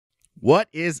What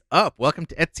is up? Welcome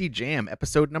to Etsy Jam,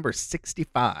 episode number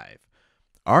 65.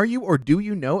 Are you or do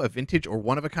you know a vintage or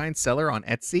one-of-a-kind seller on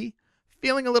Etsy?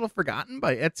 Feeling a little forgotten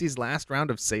by Etsy's last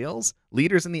round of sales?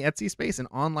 Leaders in the Etsy space and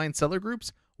online seller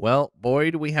groups? Well,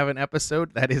 boy, do we have an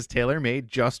episode that is tailor-made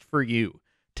just for you.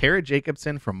 Tara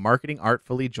Jacobsen from Marketing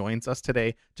Artfully joins us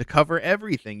today to cover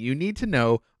everything you need to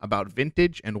know about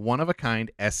vintage and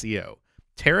one-of-a-kind SEO.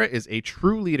 Tara is a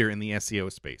true leader in the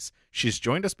SEO space. She's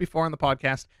joined us before on the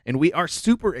podcast, and we are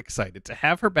super excited to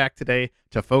have her back today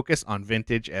to focus on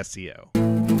vintage SEO.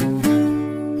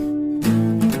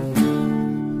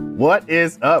 What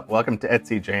is up? Welcome to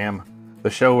Etsy Jam, the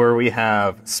show where we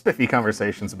have spiffy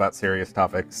conversations about serious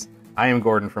topics. I am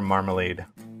Gordon from Marmalead.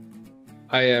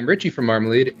 I am Richie from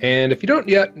Marmalead, and if you don't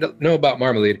yet know about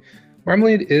Marmalead,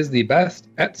 Marmalead is the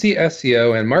best Etsy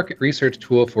SEO and market research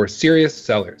tool for serious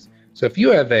sellers. So if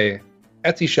you have a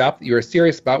Etsy shop that you are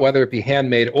serious about, whether it be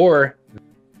handmade or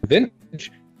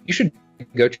vintage, you should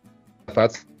go check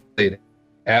out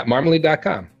at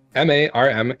marmalead.com,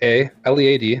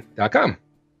 marmalead.com.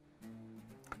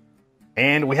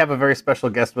 And we have a very special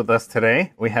guest with us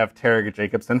today. We have Tara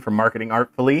Jacobsen from Marketing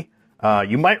Artfully.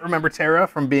 You might remember Tara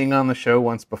from being on the show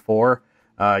once before.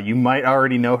 You might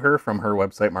already know her from her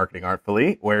website, Marketing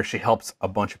Artfully, where she helps a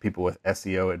bunch of people with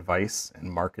SEO advice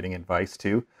and marketing advice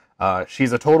too.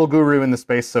 She's a total guru in the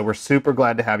space, so we're super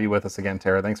glad to have you with us again,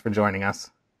 Tara. Thanks for joining us.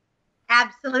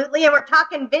 Absolutely, and we're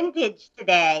talking vintage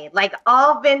today, like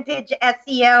all vintage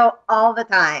SEO all the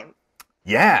time.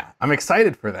 Yeah, I'm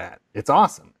excited for that. It's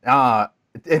awesome.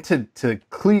 And to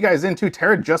clue you guys into,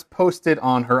 Tara just posted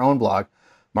on her own blog,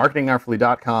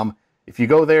 marketingartfully.com. If you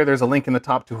go there, there's a link in the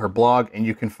top to her blog, and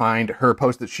you can find her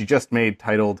post that she just made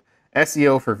titled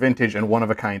SEO for Vintage and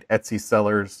One-of-a-Kind Etsy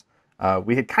Sellers.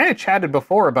 We had kind of chatted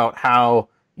before about how,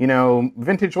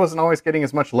 vintage wasn't always getting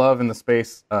as much love in the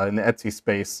space, in the Etsy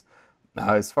space,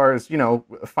 as far as,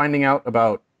 finding out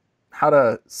about how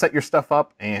to set your stuff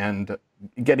up and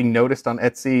getting noticed on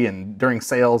Etsy and during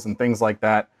sales and things like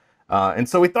that. And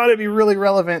so we thought it'd be really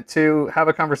relevant to have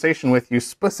a conversation with you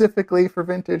specifically for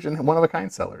vintage and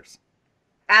one-of-a-kind sellers.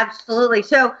 Absolutely.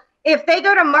 So if they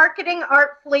go to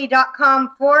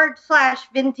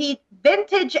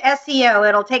marketingartfully.com/vintage SEO,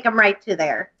 it'll take them right to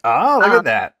there. Oh, look at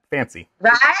that. Fancy.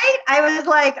 Right? I was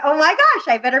like, oh my gosh,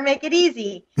 I better make it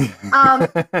easy. So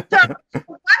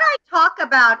what I talk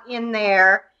about in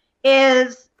there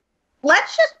is,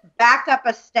 let's just back up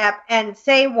a step and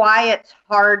say why it's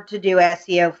hard to do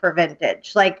SEO for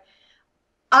vintage. Like,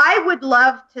 I would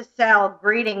love to sell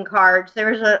greeting cards. There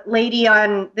was a lady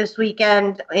on this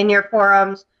weekend in your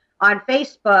forums on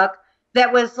Facebook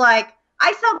that was like,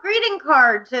 I sell greeting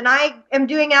cards and I am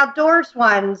doing outdoors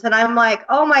ones. And I'm like,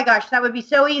 oh my gosh, that would be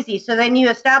so easy. So then you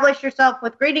establish yourself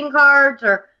with greeting cards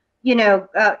or,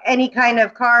 any kind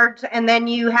of cards. And then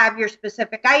you have your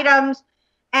specific items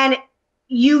and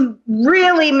you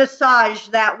really massage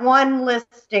that one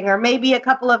listing or maybe a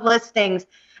couple of listings.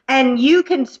 And you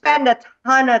can spend a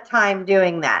ton of time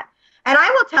doing that. And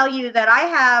I will tell you that I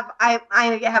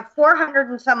have 400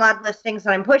 and some odd listings,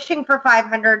 and I'm pushing for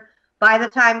 500 by the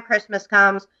time Christmas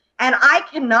comes. And I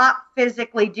cannot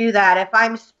physically do that if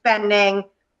I'm spending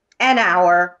an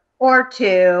hour or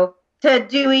two to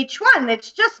do each one.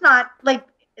 It's just not, like,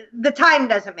 the time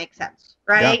doesn't make sense,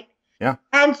 right? Yeah.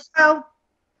 And so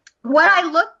what I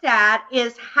looked at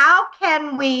is, how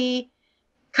can we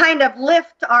kind of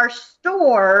lift our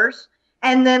stores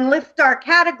and then lift our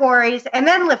categories and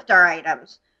then lift our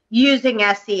items using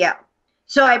SEO.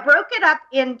 So I broke it up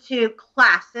into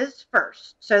classes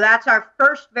first. So that's our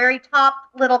first very top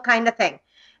little kind of thing.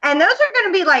 And those are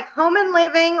going to be like home and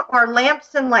living or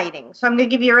lamps and lighting. So I'm going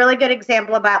to give you a really good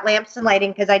example about lamps and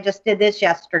lighting because I just did this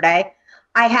yesterday.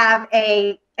 I have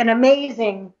an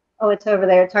amazing, it's over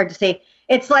there, it's hard to see.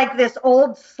 It's like this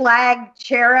old slag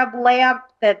cherub lamp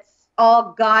that's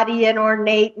all gaudy and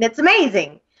ornate, and it's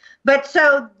amazing. But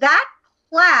so that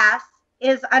class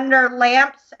is under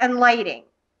lamps and lighting.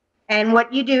 And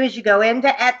what you do is you go into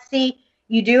Etsy,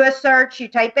 you do a search, you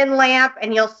type in lamp,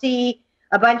 and you'll see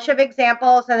a bunch of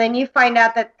examples, and then you find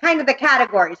out that kind of the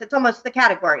categories. It's almost the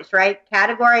categories, right?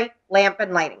 Category, lamp,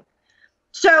 and lighting.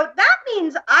 So that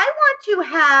means I want to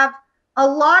have a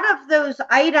lot of those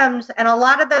items and a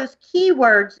lot of those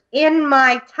keywords in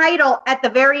my title at the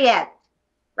very end,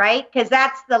 right? Because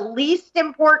that's the least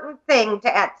important thing to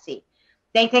Etsy.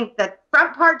 They think the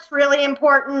front part's really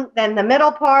important, then the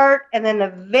middle part, and then the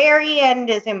very end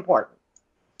is important.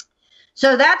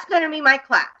 So that's going to be my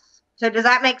class. So does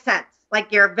that make sense?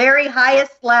 Like your very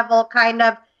highest level kind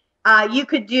of, you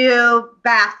could do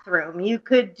bathroom, you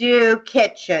could do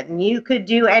kitchen, you could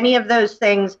do any of those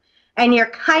things. and you're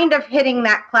kind of hitting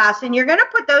that class, and you're going to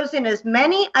put those in as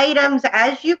many items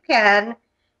as you can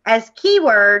as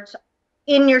keywords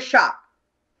in your shop.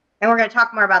 And we're going to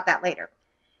talk more about that later.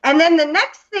 And then the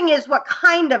next thing is, what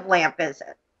kind of lamp is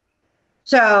it?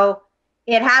 So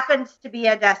it happens to be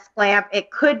a desk lamp.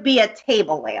 It could be a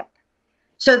table lamp.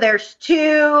 So there's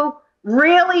two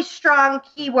really strong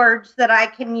keywords that I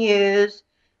can use,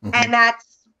 and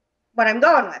that's what I'm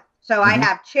going with. So I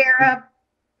have cherub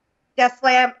desk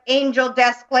lamp, angel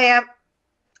desk lamp,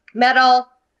 metal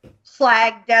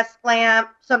slag desk lamp,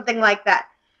 something like that.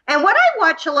 And what I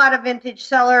watch a lot of vintage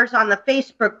sellers on the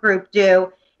Facebook group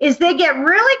do is they get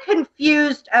really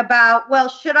confused about, well,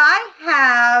 should I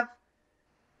have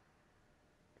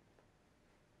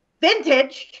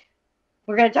vintage?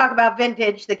 We're going to talk about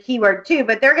vintage, the keyword too,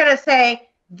 but they're going to say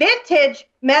vintage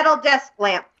metal desk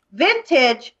lamp,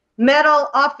 vintage metal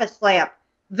office lamp,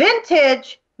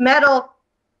 vintage metal,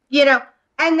 you know,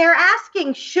 and they're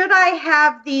asking, should I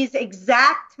have these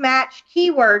exact match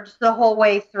keywords the whole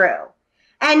way through?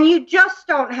 And you just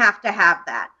don't have to have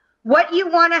that. What you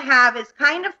want to have is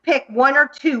kind of pick one or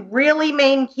two really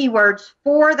main keywords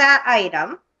for that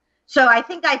item. So I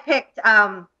think I picked,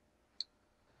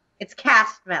 it's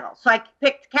cast metal. So I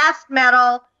picked cast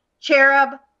metal,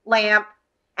 cherub lamp,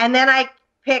 and then I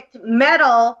picked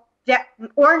metal,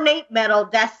 ornate metal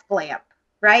desk lamp,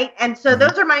 right? And so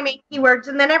those are my main keywords,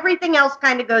 and then everything else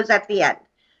kind of goes at the end.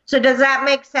 So does that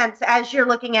make sense as you're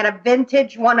looking at a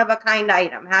vintage one-of-a-kind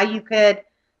item, how you could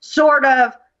sort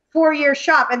of for your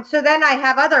shop? And so then I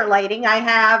have other lighting. I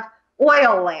have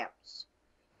oil lamps.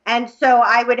 And so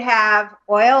I would have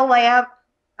oil lamp,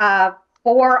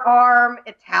 four-arm,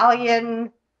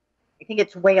 Italian, I think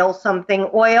it's whale something,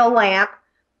 oil lamp.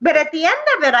 But at the end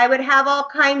of it, I would have all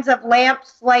kinds of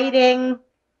lamps, lighting,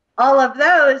 all of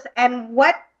those. And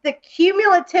what the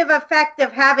cumulative effect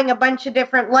of having a bunch of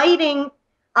different lighting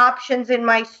options in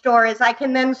my store is, I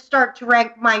can then start to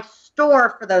rank my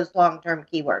store for those long-term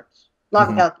keywords,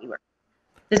 long-tail keywords.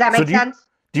 Does that make sense?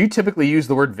 Do you typically use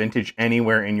the word vintage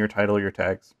anywhere in your title, your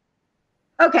tags?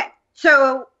 Okay,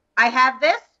 so I have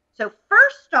this. So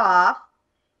first off,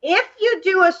 if you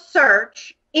do a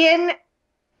search in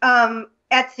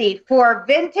Etsy for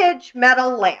vintage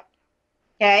metal lamp,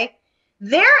 okay,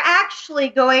 they're actually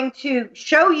going to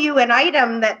show you an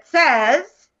item that says,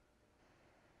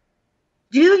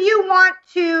 do you want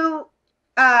to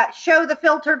show the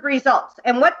filtered results?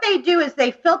 And what they do is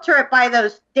they filter it by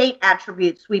those date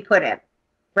attributes we put in,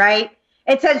 right?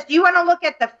 It says, do you want to look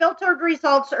at the filtered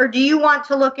results, or do you want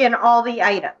to look in all the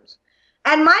items?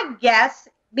 And my guess,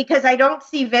 because I don't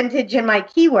see vintage in my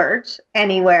keywords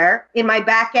anywhere, in my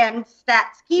back-end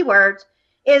stats keywords,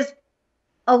 is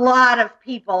a lot of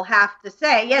people have to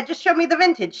say, yeah, just show me the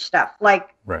vintage stuff.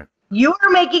 Like, right.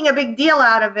 You're making a big deal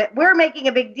out of it. We're making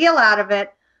a big deal out of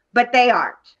it, but they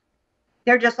aren't.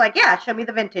 They're just like, yeah, show me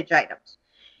the vintage items.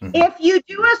 If you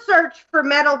do a search for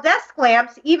metal desk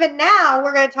lamps, even now,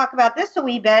 we're going to talk about this a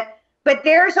wee bit, but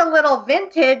there's a little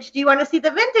vintage. Do you want to see the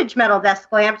vintage metal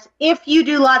desk lamps? If you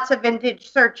do lots of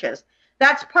vintage searches,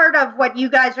 that's part of what you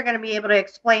guys are going to be able to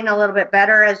explain a little bit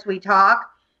better as we talk,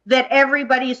 that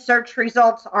everybody's search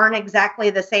results aren't exactly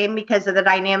the same because of the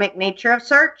dynamic nature of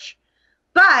search.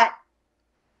 But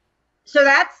so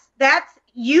that's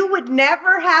you would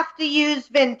never have to use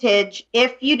vintage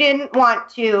if you didn't want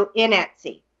to in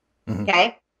Etsy.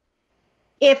 Okay.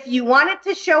 If you want it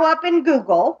to show up in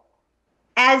Google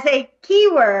as a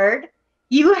keyword,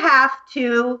 you have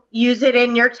to use it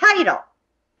in your title.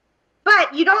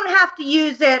 But you don't have to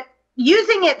use it.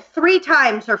 Using it 3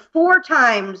 times or 4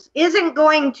 times isn't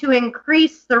going to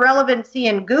increase the relevancy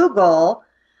in Google.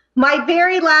 My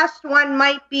very last one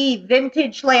might be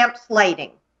vintage lamps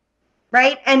lighting,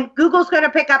 right? And Google's going to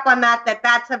pick up on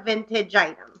that's a vintage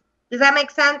item. Does that make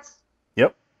sense?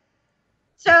 Yep.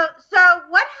 So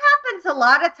what happens a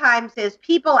lot of times is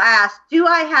people ask, do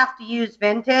I have to use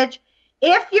vintage?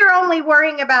 If you're only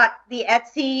worrying about the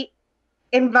Etsy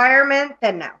environment,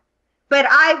 then no. But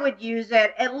I would use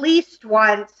it at least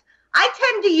once. I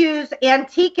tend to use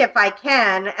antique if I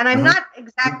can, and I'm not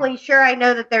exactly sure. I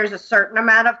know that there's a certain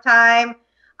amount of time.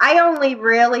 I only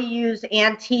really use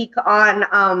antique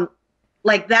on,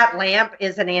 like that lamp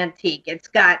is an antique. It's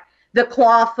got the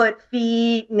clawfoot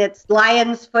feet, and it's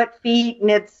lion's foot feet,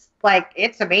 and it's like,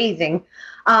 it's amazing.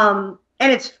 And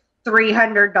it's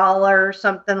 $300,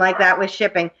 something like that with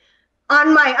shipping.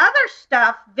 On my other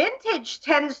stuff, vintage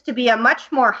tends to be a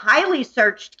much more highly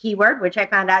searched keyword, which I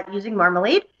found out using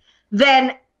Marmalead,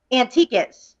 than antique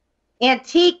is.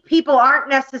 Antique, people aren't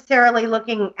necessarily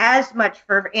looking as much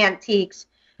for antiques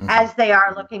as they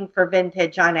are looking for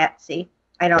vintage on Etsy.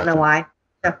 I don't know why.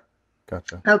 So.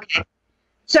 Gotcha. Okay.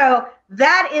 So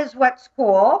that is what's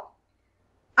cool.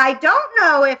 I don't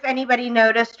know if anybody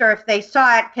noticed or if they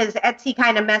saw it, because Etsy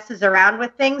kind of messes around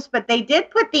with things, but they did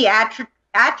put the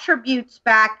attributes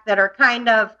back that are kind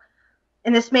of,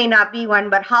 and this may not be one,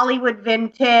 but Hollywood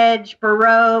vintage,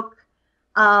 Baroque,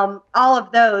 all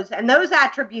of those. And those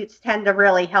attributes tend to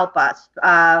really help us.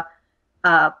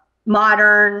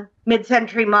 Modern,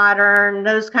 mid-century modern,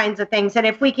 those kinds of things. And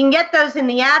if we can get those in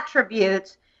the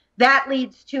attributes, that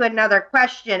leads to another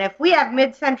question. If we have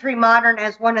mid-century modern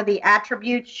as one of the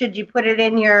attributes, should you put it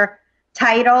in your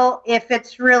title if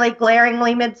it's really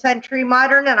glaringly mid-century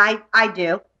modern? And I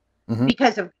do,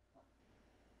 because of.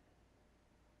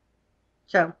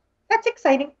 So that's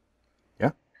exciting.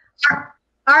 Yeah.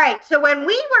 All right. So when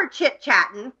we were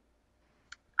chit-chatting,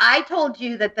 I told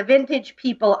you that the vintage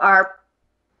people are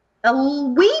a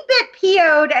wee bit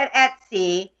PO'd at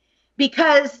Etsy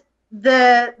because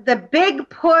the big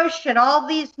push and all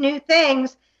these new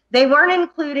things, they weren't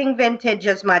including vintage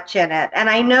as much in it. And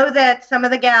I know that some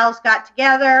of the gals got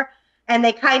together and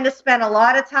they kind of spent a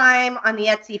lot of time on the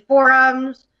Etsy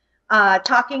forums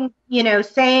talking,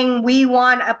 saying we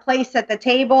want a place at the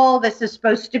table. This is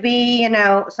supposed to be,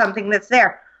 something that's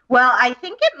there. Well, I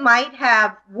think it might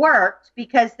have worked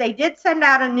because they did send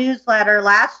out a newsletter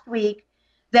last week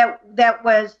that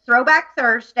was Throwback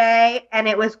Thursday, and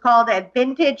it was called a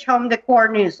Vintage Home Decor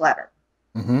Newsletter.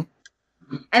 And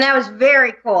that was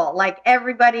very cool. Like,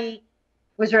 everybody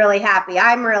was really happy.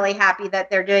 I'm really happy that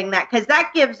they're doing that because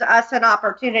that gives us an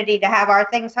opportunity to have our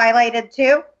things highlighted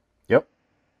too. Yep.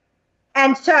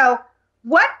 And so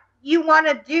what you want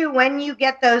to do when you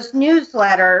get those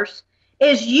newsletters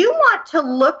is you want to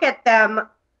look at them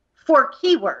for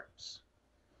keywords.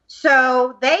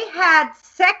 So they had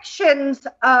sections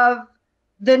of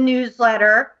the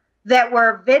newsletter that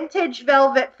were vintage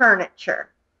velvet furniture.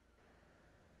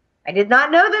 I did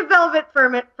not know that velvet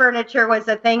furniture was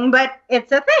a thing, but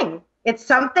it's a thing. It's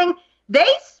something. They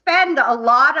spend a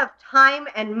lot of time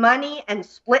and money and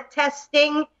split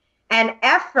testing and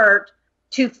effort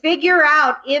to figure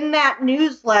out in that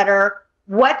newsletter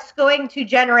what's going to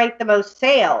generate the most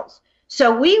sales.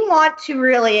 So we want to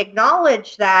really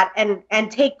acknowledge that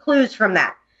and take clues from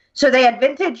that. So they had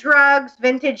vintage rugs,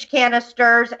 vintage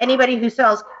canisters. Anybody who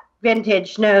sells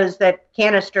vintage knows that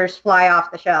canisters fly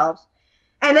off the shelves.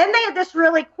 And then they had this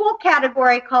really cool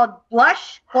category called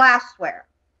blush glassware.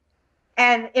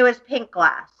 And it was pink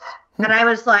glass. And I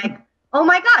was like, oh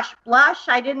my gosh, blush?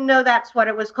 I didn't know that's what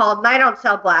it was called. And I don't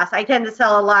sell glass. I tend to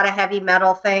sell a lot of heavy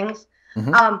metal things.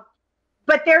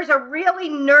 But there's a really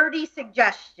nerdy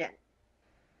suggestion.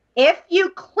 If you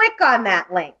click on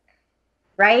that link,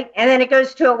 right, and then it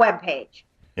goes to a web page,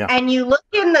 and you look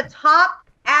in the top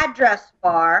address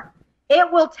bar, it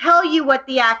will tell you what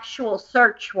the actual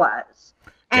search was.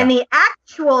 And the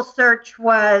actual search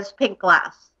was pink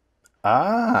glass.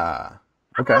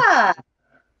 Okay.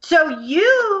 So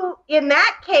you, in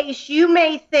that case, you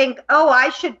may think, oh, I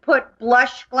should put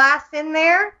blush glass in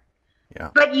there.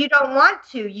 But you don't want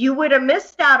to. You would have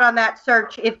missed out on that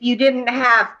search if you didn't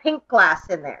have pink glass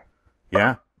in there.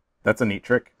 Yeah, that's a neat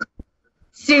trick.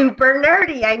 Super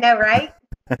nerdy, I know, right?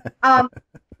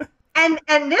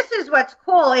 And this is what's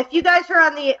cool. If you guys are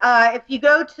on the, if you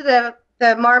go to the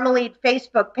Marmalead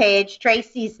Facebook page,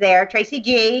 Tracy's there, Tracy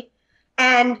G,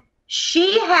 and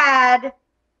she had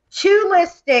 2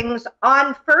 listings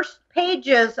on first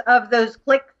pages of those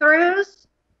click-throughs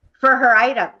for her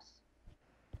items.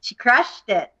 She crushed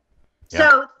it.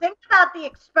 So think about the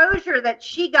exposure that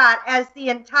she got as the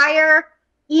entire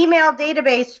email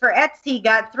database for Etsy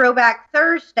got Throwback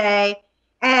Thursday,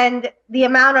 and the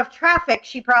amount of traffic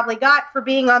she probably got for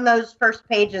being on those first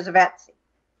pages of Etsy.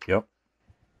 Yep.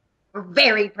 We're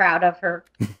very proud of her.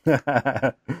 So does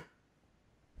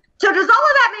all of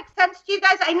that make sense to you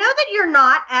guys? I know that you're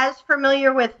not as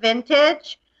familiar with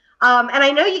vintage, and I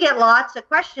know you get lots of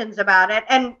questions about it,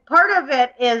 and part of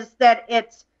it is that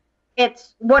it's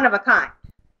one of a kind,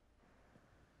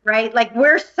 right? Like,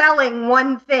 we're selling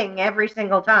one thing every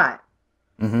single time.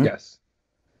 Yes.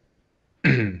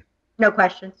 No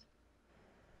questions.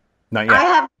 Not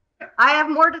yet. I have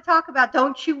more to talk about.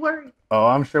 Don't you worry. Oh,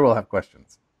 I'm sure we'll have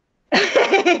questions.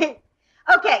 Okay,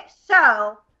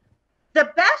 so the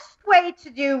best way to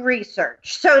do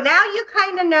research. So now you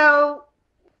kind of know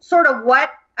sort of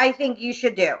what I think you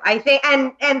should do. I think,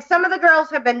 and some of the girls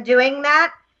have been doing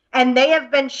that. And they have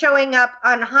been showing up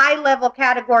on high-level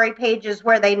category pages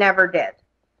where they never did.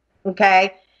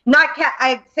 Okay?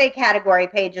 I say category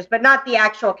pages, but not the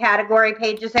actual category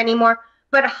pages anymore,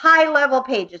 but high-level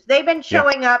pages. They've been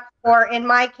showing up for, in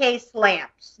my case,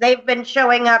 lamps. They've been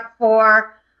showing up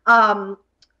for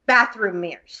bathroom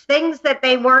mirrors, things that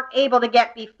they weren't able to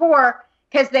get before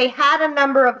because they had a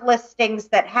number of listings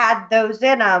that had those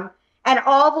in them, and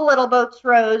all the little boats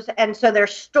rose, and so their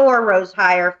store rose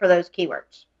higher for those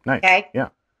keywords. Nice. Okay? Yeah.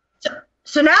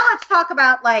 So now let's talk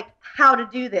about like how to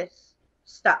do this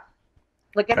stuff.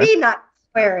 Look at me not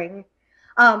swearing.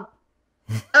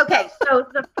 Okay, so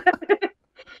the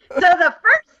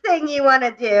first thing you want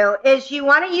to do is you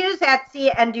want to use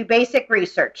Etsy and do basic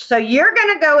research. So you're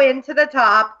going to go into the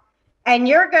top and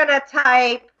you're going to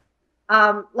type,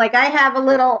 like I have a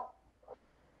little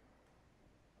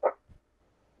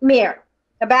mirror,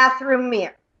 a bathroom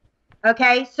mirror.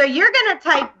 Okay, so you're going to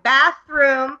type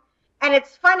bathroom, and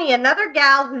it's funny, another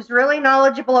gal who's really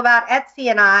knowledgeable about Etsy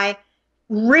and I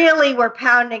really were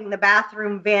pounding the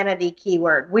bathroom vanity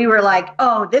keyword. We were like,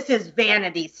 oh, this is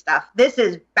vanity stuff. This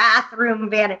is bathroom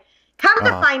vanity. Come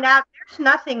to find out, there's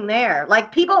nothing there.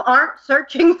 Like, people aren't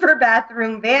searching for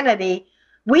bathroom vanity.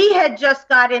 We had just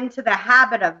got into the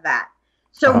habit of that.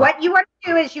 So what you want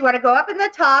to do is you want to go up in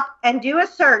the top and do a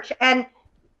search. And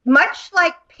much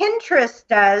like Pinterest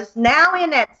does now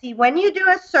in Etsy, when you do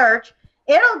a search,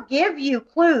 it'll give you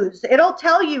clues. It'll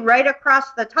tell you right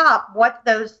across the top what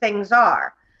those things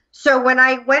are. So when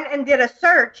I went and did a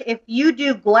search, if you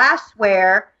do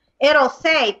glassware, it'll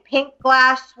say pink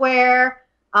glassware,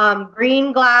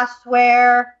 green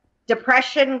glassware,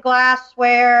 depression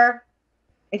glassware.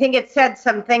 I think it said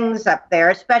some things up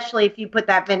there, especially if you put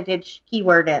that vintage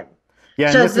keyword in. Yeah,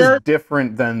 and so this is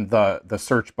different than the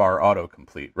search bar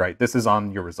autocomplete, right? This is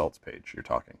on your results page you're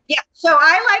talking. Yeah, so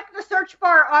I like the search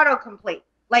bar autocomplete.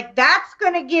 Like, that's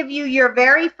going to give you your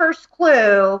very first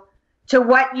clue to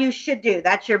what you should do.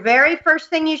 That's your very first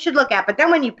thing you should look at. But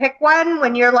then when you pick one,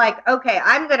 when you're like, okay,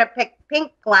 I'm going to pick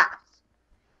pink glass,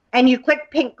 and you click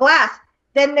pink glass,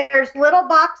 then there's little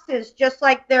boxes just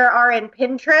like there are in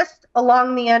Pinterest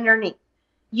along the underneath.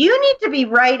 You need to be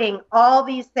writing all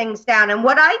these things down. And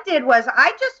what I did was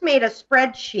I just made a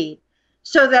spreadsheet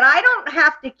so that I don't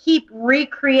have to keep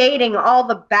recreating all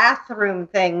the bathroom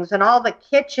things and all the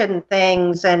kitchen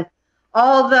things and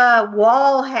all the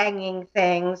wall hanging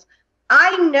things.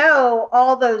 I know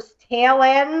all those tail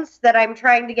ends that I'm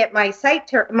trying to get my site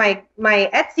to my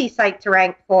Etsy site to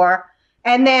rank for,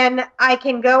 and then I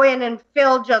can go in and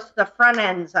fill just the front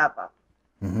ends of them.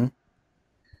 Mm-hmm.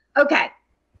 Okay.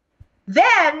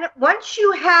 Then, once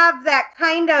you have that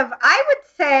kind of, I would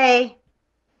say,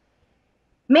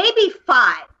 maybe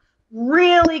 5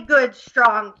 really good,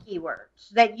 strong keywords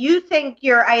that you think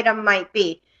your item might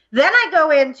be. Then I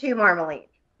go into Marmalead,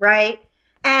 right?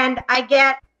 And I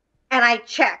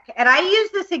check. And I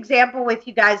used this example with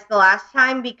you guys the last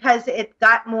time because it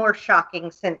got more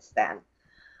shocking since then.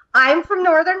 I'm from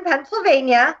northern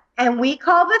Pennsylvania, and we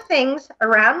call the things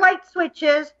around light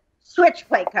switches switch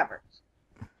plate covers.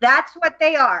 That's what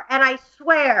they are. And I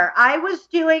swear, I was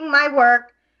doing my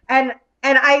work, and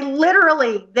I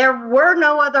literally, there were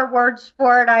no other words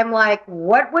for it. I'm like,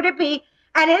 what would it be?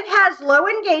 And it has low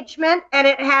engagement, and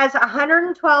it has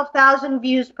 112,000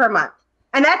 views per month.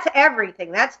 And that's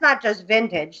everything. That's not just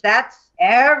vintage. That's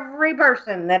every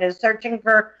person that is searching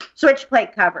for switch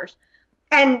plate covers.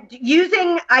 And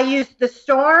I used the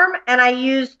storm, and I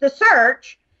used the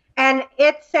search, and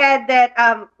it said that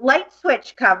light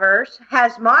switch covers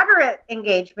has moderate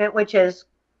engagement, which is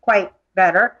quite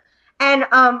better, and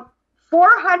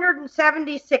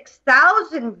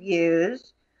 476,000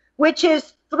 views, which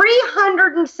is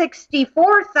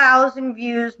 364,000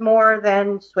 views more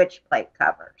than switch plate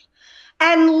covers.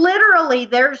 And literally,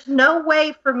 there's no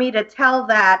way for me to tell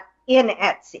that in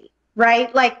Etsy,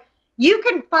 right? Like, you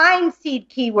can find seed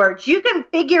keywords. You can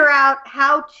figure out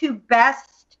how to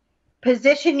best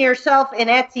position yourself in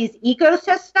Etsy's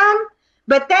ecosystem,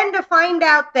 but then to find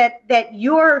out that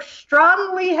your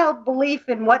strongly held belief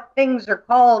in what things are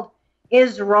called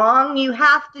is wrong, you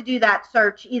have to do that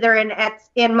search either in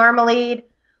Marmalead,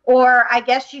 or I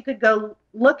guess you could go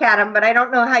look at them, but I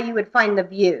don't know how you would find the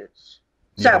views.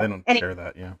 Yeah, so they don't share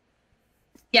that, yeah.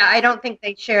 Yeah, I don't think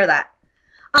they share that.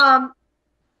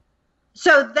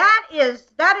 So that is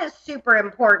super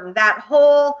important, that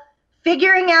whole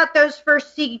figuring out those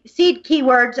first seed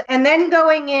keywords and then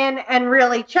going in and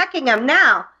really checking them.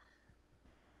 Now,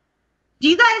 do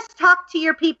you guys talk to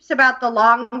your peeps about the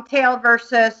long tail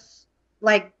versus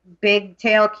like big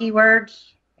tail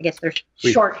keywords? I guess they're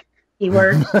short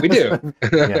keywords. We do.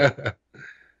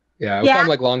 Yeah. We call them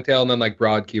like long tail and then like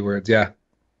broad keywords. Yeah.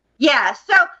 Yeah.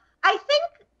 So I think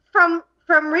from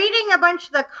reading a bunch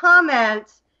of the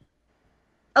comments,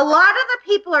 a lot of the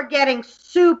people are getting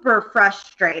super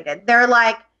frustrated. They're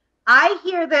like, I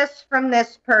hear this from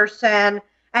this person,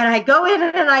 and I go in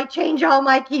and I change all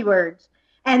my keywords.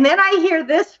 And then I hear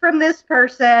this from this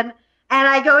person, and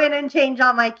I go in and change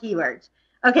all my keywords.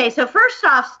 Okay, so first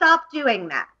off, stop doing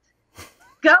that.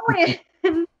 Go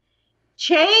in,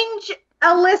 change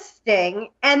a listing,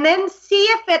 and then see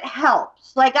if it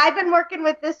helps. Like, I've been working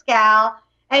with this gal,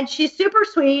 and she's super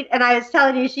sweet, and I was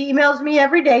telling you, she emails me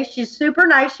every day. She's super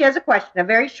nice. She has a question, a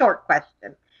very short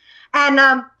question.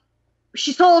 And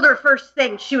she sold her first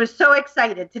thing. She was so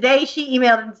excited. Today she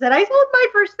emailed and said, I sold my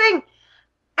first thing.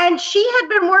 And she had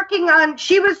been working on,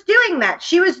 she was doing that.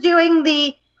 She was doing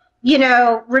the, you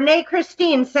know, Renee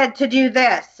Christine said to do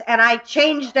this. And I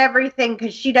changed everything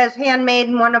because she does handmade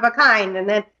and one of a kind. And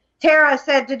then Tara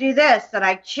said to do this, and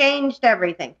I changed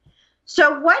everything.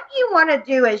 So what you want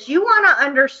to do is you want to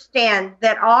understand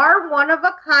that our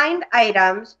one-of-a-kind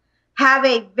items have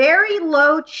a very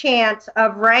low chance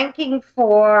of ranking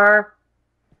for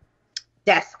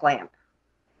desk lamp,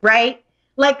 right?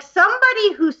 Like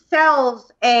somebody who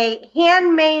sells a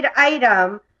handmade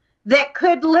item that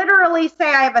could literally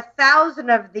say, I have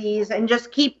 1,000 of these and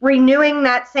just keep renewing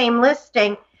that same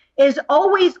listing is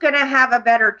always going to have a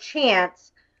better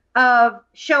chance of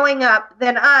showing up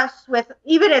than us with,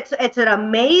 even it's an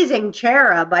amazing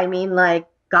cherub. I mean, like,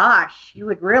 gosh, you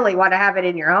would really want to have it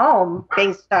in your home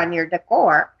based on your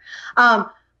decor.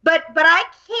 But I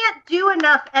can't do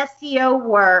enough SEO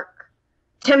work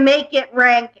to make it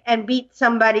rank and beat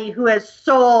somebody who has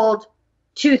sold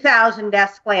 2,000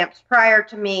 desk lamps prior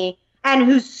to me and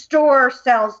whose store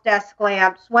sells desk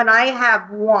lamps when I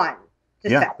have one to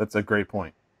sell. Yeah, that's a great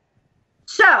point.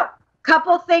 So,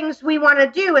 couple things we want to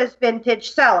do as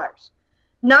vintage sellers.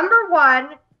 Number one,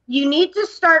 you need to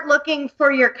start looking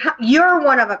for your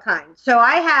one of a kind. So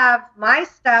I have my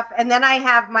stuff, and then I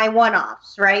have my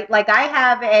one-offs, right? Like I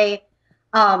have a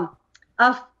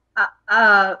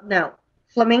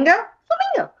flamingo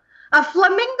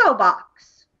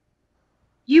box.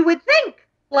 You would think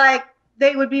like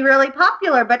they would be really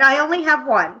popular, but I only have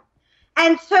one.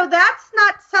 And so that's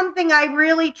not something I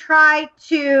really try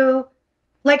to,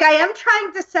 like I am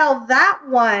trying to sell that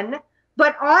one,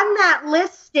 but on that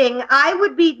listing, I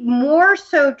would be more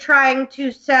so trying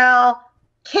to sell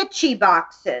kitschy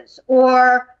boxes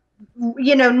or,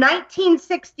 you know,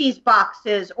 1960s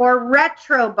boxes or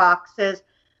retro boxes,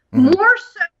 more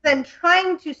so than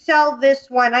trying to sell this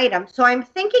one item. So I'm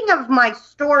thinking of my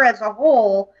store as a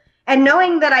whole and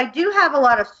knowing that I do have a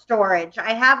lot of storage.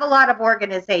 I have a lot of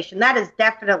organization. That is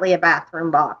definitely a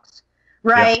bathroom box,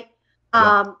 right?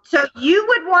 Yeah. So you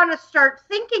would want to start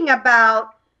thinking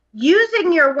about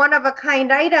using your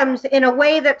one-of-a-kind items in a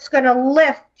way that's going to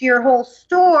lift your whole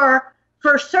store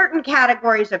for certain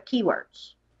categories of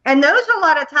keywords. And those a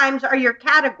lot of times are your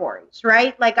categories,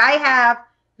 right? Like I have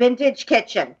vintage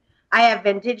kitchen. I have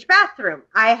vintage bathroom.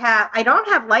 I don't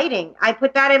have lighting. I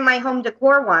put that in my home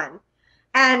decor one.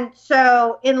 And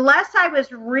so unless I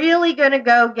was really going to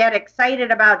go get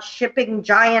excited about shipping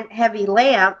giant heavy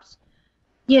lamps,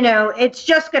 you know, it's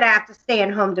just going to have to stay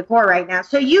in home decor right now.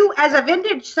 So you, as a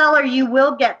vintage seller, you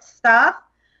will get stuff.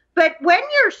 But when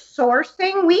you're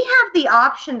sourcing, we have the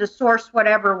option to source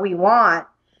whatever we want.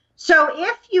 So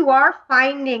if you are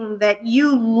finding that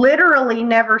you literally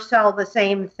never sell the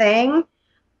same thing,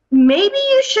 maybe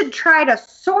you should try to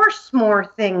source more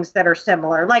things that are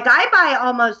similar. Like I buy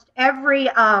almost every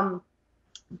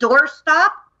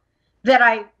doorstop that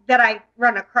I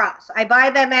run across. I buy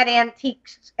them at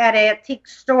antique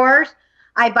stores.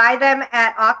 I buy them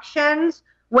at auctions.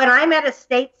 When I'm at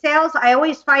estate sales, I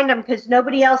always find them because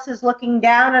nobody else is looking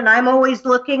down, and I'm always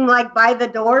looking like by the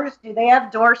doors. Do they have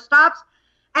door stops?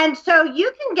 And so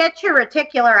you can get your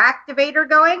reticular activator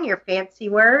going, your fancy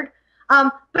word,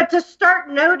 but to start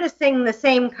noticing the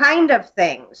same kind of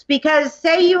things. Because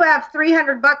say you have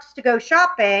 $300 to go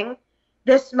shopping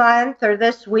this month or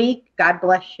this week, God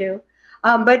bless you,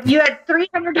 but you had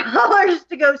 $300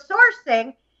 to go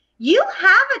sourcing, you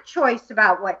have a choice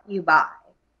about what you buy,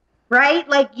 right?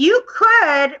 Like you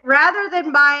could, rather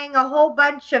than buying a whole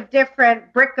bunch of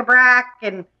different bric-a-brac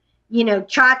and, you know,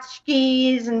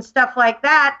 tchotchkes and stuff like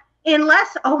that,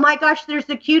 unless, oh my gosh, there's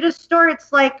the cutest store.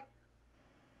 It's like,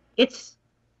 it's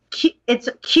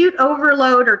cute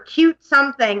overload or cute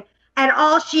something, and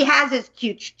all she has is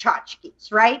cute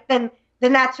tchotchkes, right? Then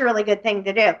that's a really good thing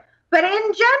to do. But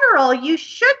in general, you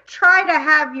should try to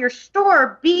have your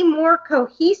store be more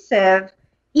cohesive,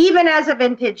 even as a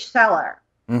vintage seller.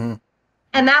 Mm-hmm.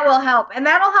 And that will help. And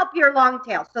that'll help your long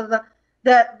tail. So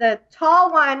the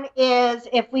tall one is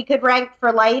if we could rank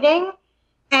for lighting.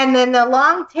 And then the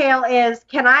long tail is,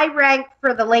 can I rank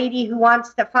for the lady who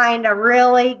wants to find a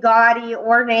really gaudy,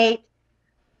 ornate,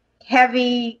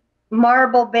 heavy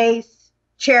marble base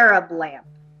cherub lamp,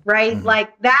 right? Mm-hmm.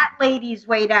 Like that lady's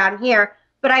way down here.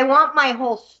 but I want my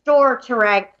whole store to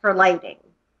rank for lighting.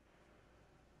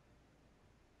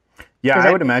 Yeah,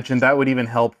 I would imagine that would even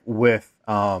help with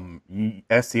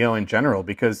SEO in general,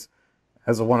 because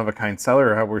as a one-of-a-kind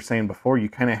seller, how we were saying before, you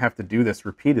kind of have to do this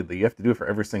repeatedly. You have to do it for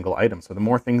every single item. So the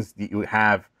more things that you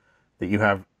have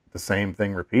the same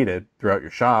thing repeated throughout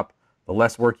your shop, the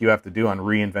less work you have to do on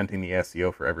reinventing the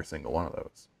SEO for every single one of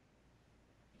those.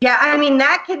 Yeah, I mean,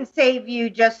 that can save you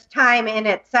just time in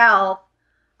itself.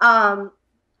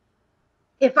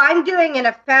 If I'm doing an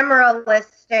ephemera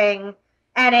listing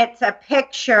and it's a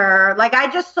picture, like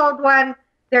I just sold one,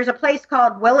 there's a place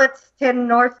called Willitston,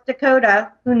 North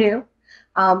Dakota, who knew?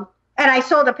 And I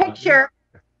sold a picture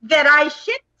that I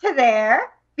shipped to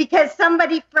there because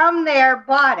somebody from there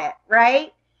bought it,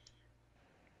 right?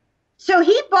 So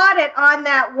he bought it on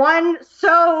that one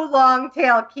so long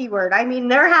tail keyword. I mean,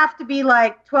 there have to be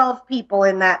like 12 people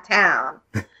in that town.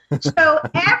 So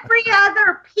every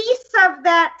other piece of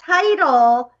that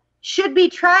title should be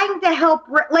trying to help.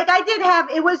 Like I did have,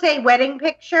 it was a wedding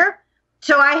picture.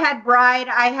 So I had bride,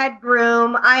 I had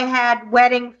groom, I had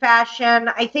wedding fashion.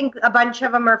 I think a bunch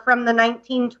of them are from the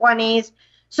 1920s.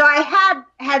 So I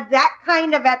had that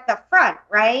kind of at the front,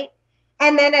 right?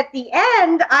 And then at the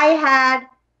end, I had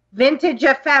vintage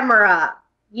ephemera,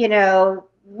 you know,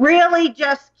 really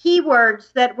just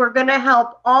keywords that were going to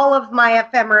help all of my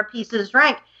ephemera pieces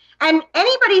rank. And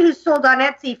anybody who's sold on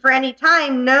Etsy for any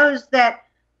time knows that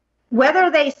whether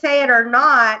they say it or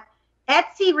not,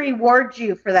 Etsy rewards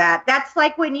you for that. That's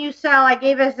like when you sell, I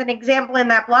gave us an example in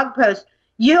that blog post,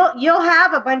 you'll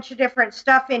have a bunch of different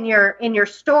stuff in your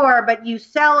store, but you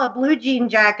sell a blue jean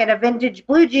jacket, a vintage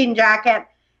blue jean jacket,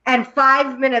 and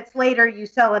 5 minutes later you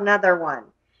sell another one.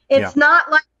 It's not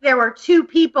like there were two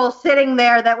people sitting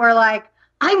there that were like,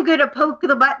 I'm going to poke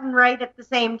the button right at the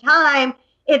same time.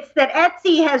 It's that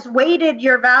Etsy has weighted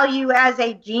your value as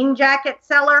a jean jacket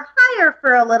seller higher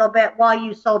for a little bit while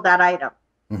you sold that item.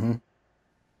 Mm-hmm.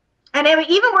 And it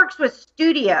even works with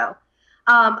studio.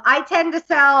 I tend to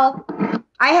sell,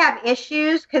 I have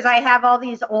issues because I have all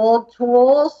these old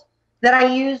tools that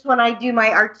I use when I do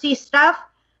my artsy stuff.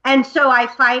 And so I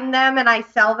find them and I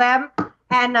sell them.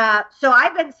 And so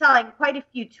I've been selling quite a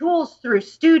few tools through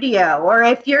Studio. Or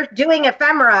if you're doing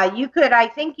ephemera,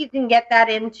 I think you can get that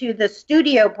into the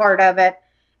Studio part of it.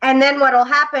 And then what will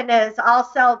happen is I'll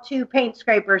sell 2 paint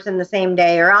scrapers in the same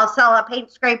day, or I'll sell a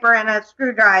paint scraper and a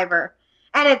screwdriver.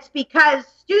 And it's because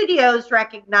studios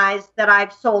recognize that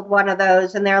I've sold one of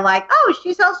those and they're like, oh,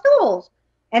 she sells tools.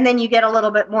 And then you get a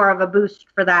little bit more of a boost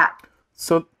for that.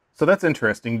 So that's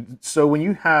interesting. So when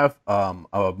you have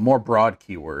a more broad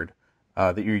keyword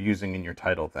that you're using in your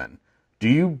title, then do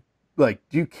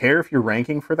you care if you're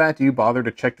ranking for that? Do you bother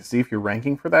to check to see if you're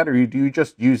ranking for that, or do you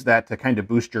just use that to kind of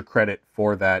boost your credit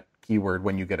for that keyword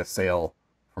when you get a sale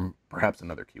from perhaps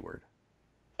another keyword?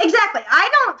 Exactly. I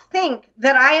don't think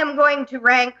that I am going to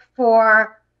rank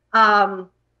for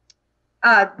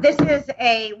this is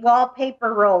a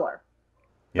wallpaper roller,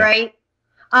 right?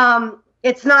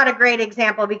 It's not a great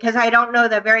example because I don't know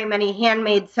that very many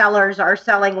handmade sellers are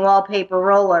selling wallpaper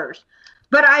rollers.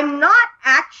 But I'm not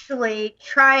actually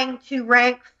trying to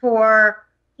rank for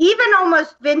even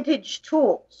almost vintage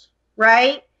tools,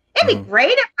 right? It'd be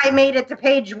great if I made it to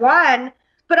page 1,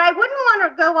 but I wouldn't want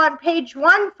to go on page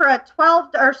 1 for a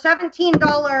 $12 or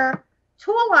 $17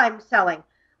 tool I'm selling.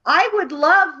 I would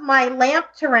love my lamp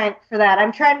to rank for that.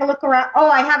 I'm trying to look around. Oh,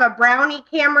 I have a brownie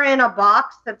camera in a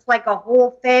box that's like a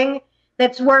whole thing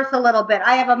that's worth a little bit.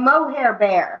 I have a mohair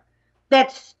bear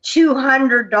that's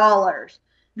 $200.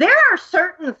 There are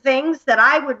certain things that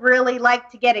I would really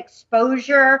like to get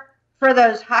exposure for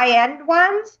those high-end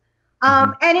ones.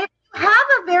 And if you have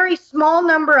a very small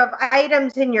number of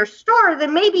items in your store,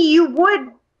 then maybe you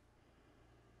would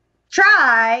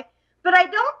try, but I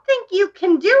don't think you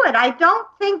can do it. I don't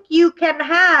think you can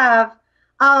have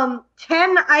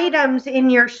 10 items in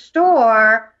your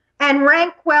store and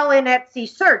rank well in Etsy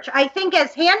search. I think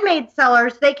as handmade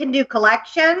sellers, they can do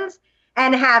collections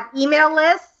and have email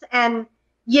lists and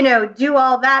do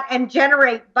all that and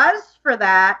generate buzz for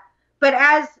that. But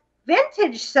as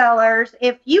vintage sellers,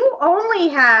 if you only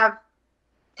have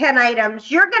 10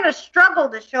 items, you're going to struggle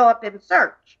to show up in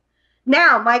search.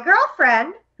 Now, my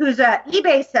girlfriend, who's an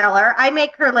eBay seller, I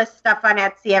make her list stuff on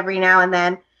Etsy every now and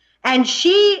then, and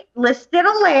she listed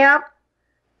a lamp,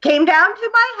 came down to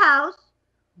my house,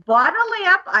 bought a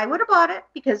lamp. I would have bought it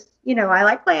because, I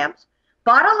like lamps.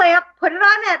 Bought a lamp, put it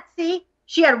on Etsy.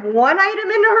 She had one item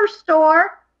in her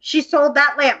store. She sold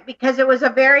that lamp because it was a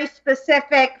very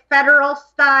specific federal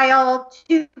style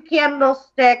 2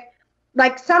 candlestick,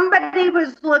 like somebody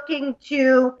was looking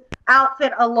to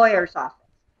outfit a lawyer's office.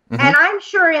 And I'm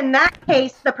sure in that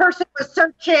case, the person was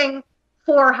searching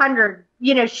 400.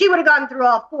 You know, she would have gone through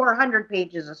all 400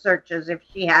 pages of searches if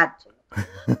she had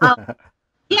to.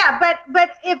 Yeah, but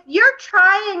if you're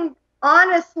trying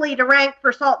honestly to rank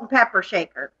for salt and pepper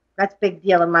shaker, that's a big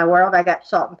deal in my world. I got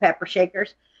salt and pepper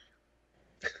shakers.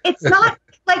 It's not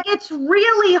like it's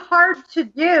really hard to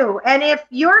do. And if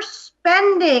you're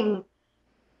spending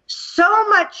so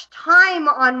much time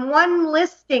on one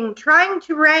listing trying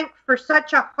to rank for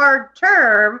such a hard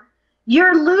term,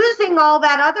 you're losing all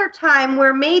that other time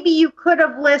where maybe you could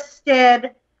have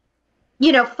listed,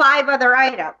 you know, 5 other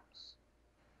items.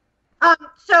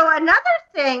 So another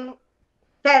thing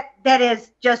that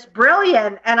is just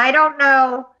brilliant, and I don't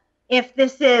know if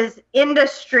this is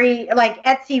industry, like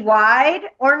Etsy wide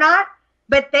or not,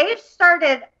 but they've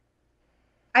started,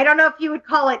 I don't know if you would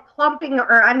call it clumping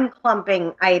or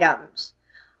unclumping items.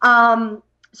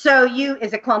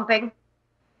 Is it clumping?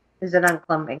 Is it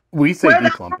unclumping? We say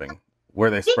declumping,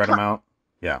 where they spread them out.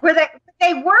 Yeah. Where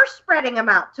they were spreading them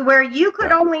out to where you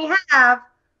could only have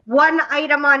one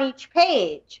item on each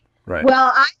page. Right.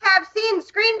 Well, I have seen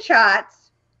screenshots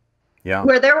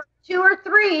where there were 2 or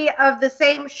 3 of the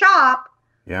same shop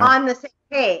on the same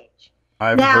page.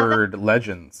 I've heard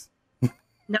legends.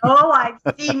 No, I've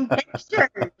seen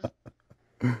pictures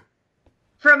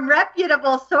from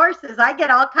reputable sources. I get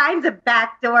all kinds of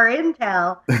backdoor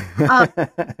intel.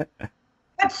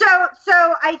 But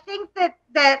so I think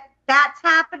that's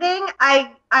happening.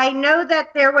 I know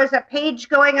that there was a page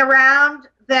going around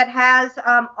that has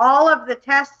all of the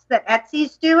tests that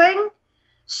Etsy's doing.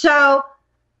 So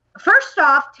first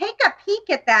off, take a peek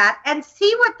at that and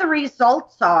see what the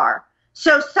results are.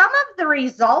 So some of the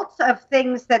results of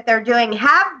things that they're doing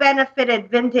have benefited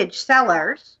vintage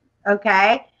sellers,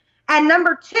 okay? And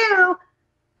number 2,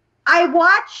 I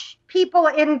watch people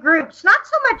in groups, not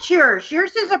so much yours.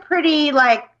 Yours is a pretty,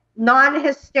 like,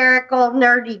 non-hysterical,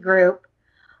 nerdy group.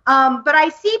 But I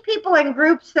see people in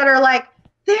groups that are like,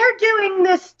 they're doing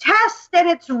this test and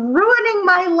it's ruining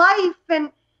my life,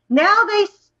 and now they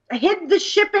hid the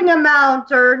shipping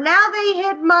amount, or now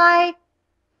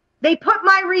they put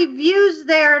my reviews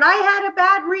there and I had a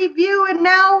bad review, and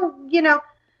now, you know,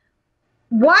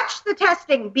 watch the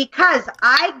testing, because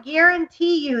I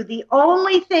guarantee you the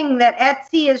only thing that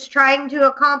Etsy is trying to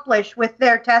accomplish with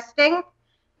their testing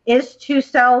is to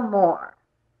sell more.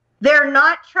 They're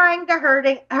not trying to hurt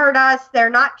us. They're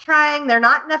not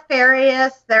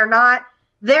nefarious.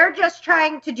 They're just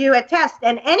trying to do a test.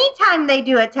 And anytime they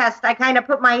do a test, I kind of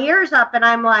put my ears up and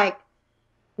I'm like,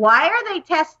 why are they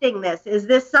testing this? Is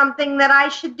this something that I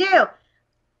should do?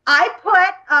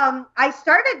 I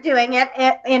started doing it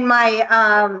in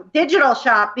my digital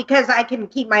shop because I can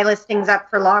keep my listings up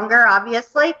for longer,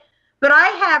 obviously. But I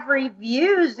have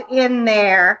reviews in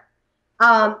there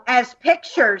as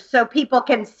pictures so people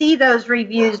can see those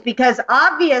reviews, because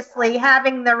obviously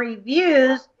having the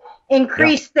reviews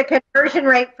increase the conversion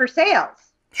rate for sales.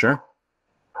 Sure.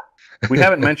 We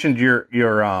haven't mentioned your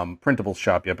printables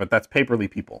shop yet, but that's Paperly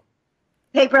People.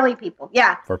 Paperly People,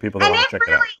 yeah. For people that want to check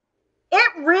it out.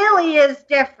 It really is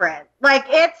different. Like,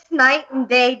 it's night and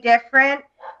day different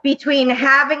between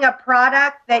having a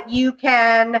product that you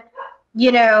can,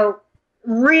 you know,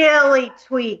 really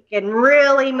tweak and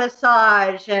really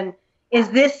massage, and is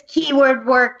this keyword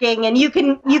working, and you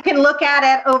can look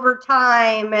at it over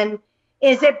time, and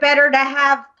is it better to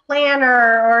have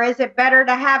planner or is it better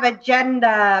to have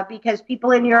agenda, because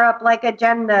people in Europe like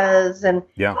agendas, and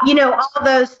you know, all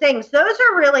those things. Those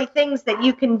are really things that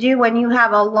you can do when you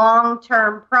have a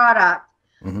long-term product.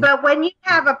 But when you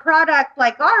have a product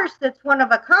like ours that's one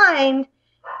of a kind,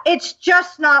 it's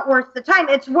just not worth the time.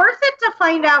 It's worth it to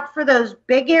find out for those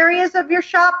big areas of your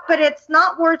shop, but it's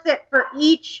not worth it for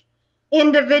each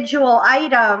individual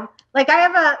item. Like,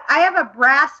 I have a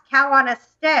brass cow on a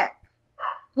stick.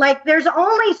 Like, there's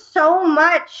only so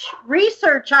much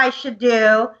research I should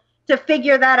do to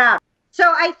figure that out. So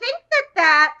I think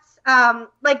that's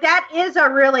that is a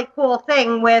really cool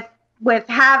thing with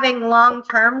having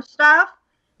long-term stuff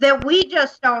that we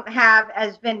just don't have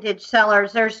as vintage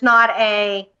sellers. There's not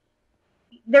a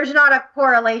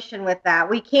correlation with that.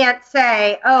 We can't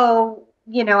say, oh,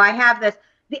 you know, I have this.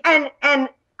 And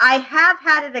I have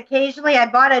had it occasionally. I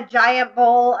bought a giant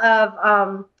bowl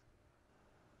of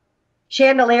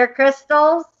chandelier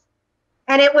crystals,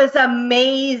 and it was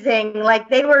amazing. Like,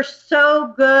 they were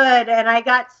so good, and I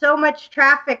got so much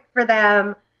traffic for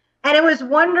them, and it was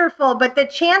wonderful. But the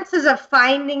chances of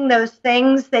finding those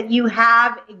things that you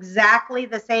have exactly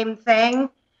the same thing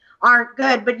aren't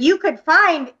good. But you could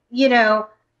find, you know,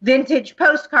 vintage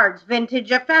postcards, vintage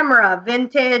ephemera,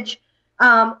 vintage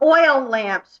oil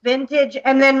lamps, vintage,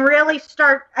 and then really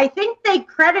start. I think they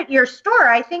credit your store.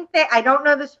 I don't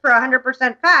know this for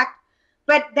 100% fact,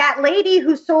 but that lady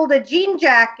who sold a jean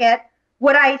jacket,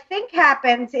 what I think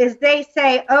happens is they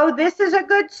say, oh, this is a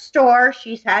good store.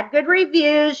 She's had good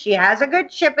reviews. She has a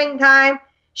good shipping time.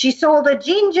 She sold a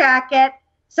jean jacket.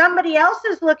 Somebody else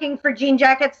is looking for jean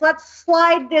jackets. Let's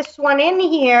slide this one in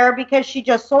here because she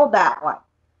just sold that one.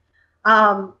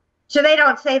 So they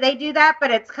don't say they do that,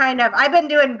 but it's kind of, I've been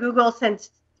doing Google since,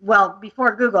 well,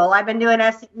 before Google, I've been doing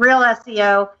real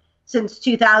SEO since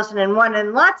 2001.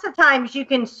 And lots of times you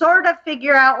can sort of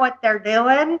figure out what they're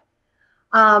doing.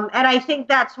 And I think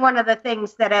that's one of the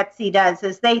things that Etsy does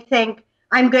is they think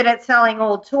I'm good at selling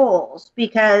old tools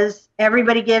because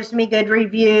everybody gives me good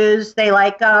reviews. They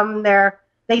like them.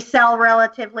 They sell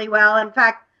relatively well. In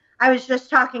fact, I was just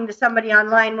talking to somebody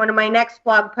online. One of my next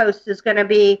blog posts is going to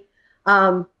be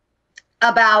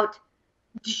about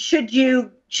should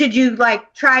you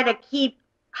like try to keep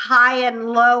high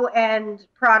and low end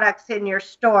products in your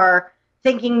store,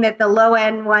 thinking that the low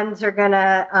end ones are going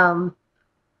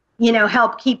to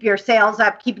help keep your sales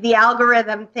up, keep the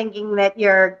algorithm thinking that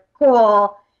you're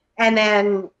cool, and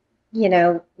then,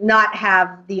 not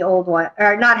have the old one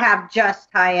or not have just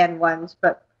high end ones,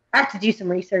 but I have to do some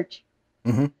research.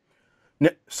 Mm-hmm.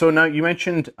 So now you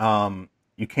mentioned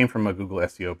you came from a Google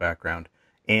SEO background,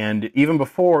 and even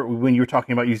before when you were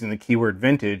talking about using the keyword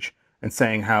vintage and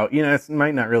saying how, it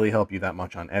might not really help you that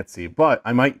much on Etsy, but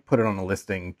I might put it on a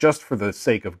listing just for the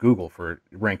sake of Google, for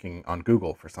ranking on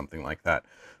Google for something like that.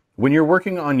 When you're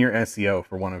working on your SEO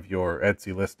for one of your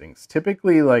Etsy listings,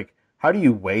 typically, like, how do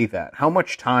you weigh that? How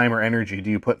much time or energy do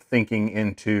you put thinking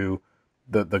into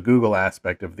the Google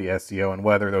aspect of the SEO and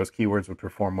whether those keywords would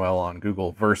perform well on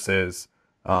Google versus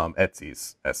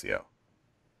Etsy's SEO?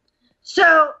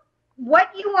 So what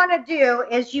you want to do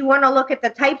is you want to look at the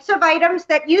types of items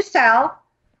that you sell,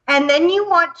 and then you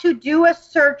want to do a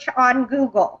search on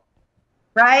Google,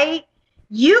 right?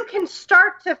 You can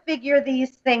start to figure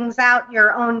these things out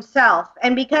your own self.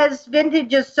 And because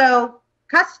vintage is so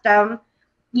custom,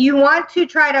 you want to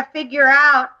try to figure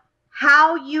out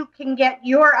how you can get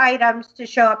your items to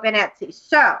show up in Etsy.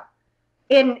 So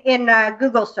in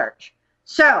Google search.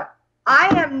 So I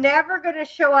am never going to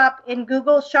show up in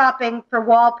Google Shopping for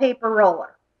wallpaper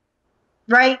roller,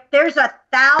 right? There's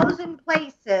 1,000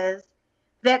 places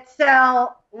that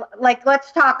sell, like,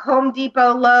 let's talk Home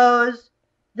Depot, Lowe's.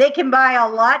 They can buy a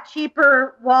lot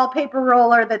cheaper wallpaper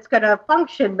roller that's going to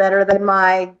function better than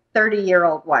my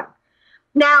 30-year-old one.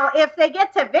 Now, if they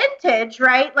get to vintage,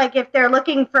 right, like if they're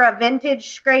looking for a vintage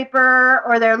scraper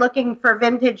or they're looking for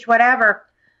vintage whatever,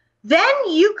 then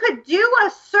you could do a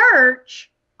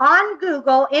search on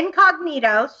Google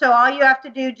incognito. So all you have to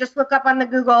do, just look up on the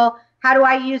Google, how do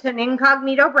I use an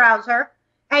incognito browser?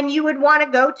 And you would want to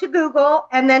go to Google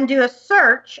and then do a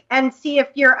search and see if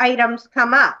your items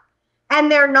come up. And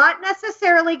they're not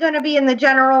necessarily going to be in the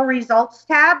general results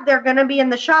tab. They're going to be in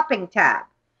the shopping tab.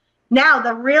 Now,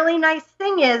 the really nice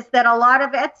thing is that a lot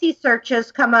of Etsy searches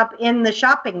come up in the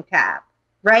shopping tab,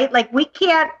 right? Like you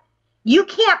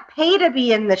can't pay to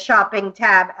be in the shopping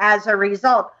tab as a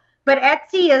result. But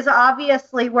Etsy is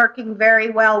obviously working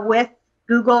very well with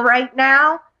Google right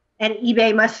now, and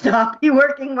eBay must not be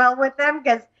working well with them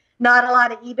because not a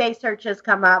lot of eBay searches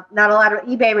come up, not a lot of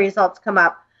eBay results come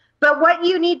up. But what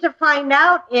you need to find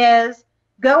out is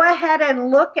go ahead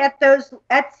and look at those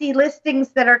Etsy listings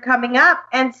that are coming up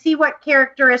and see what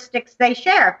characteristics they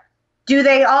share. Do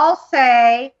they all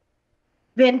say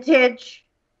vintage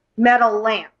metal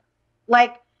lamp?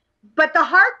 But the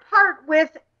hard part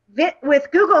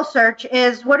with Google search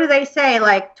is, what do they say?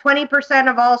 Like 20%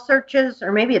 of all searches,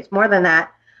 or maybe it's more than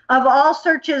that, of all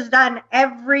searches done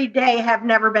every day have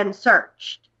never been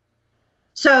searched.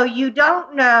 So you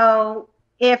don't know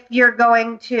if you're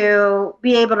going to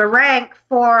be able to rank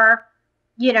for,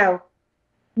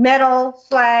 metal,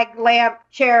 slag, lamp,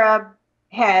 cherub,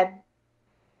 head.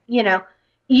 You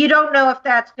don't know if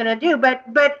that's going to do.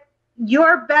 But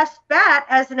your best bet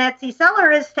as an Etsy seller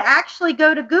is to actually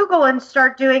go to Google and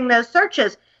start doing those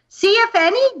searches. See if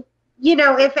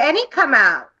any come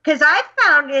out. Because I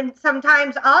found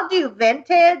sometimes I'll do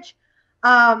vintage.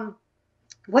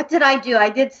 What did I do? I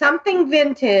did something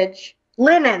vintage.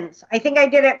 Linens. I think I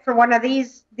did it for one of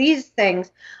these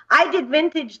things. I did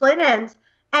vintage linens,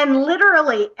 and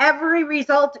literally every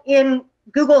result in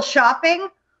Google Shopping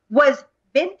was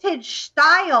vintage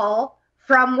style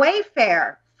from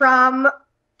Wayfair, from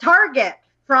Target,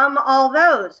 from all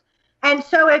those. And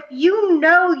so if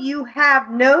you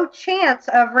have no chance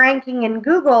of ranking in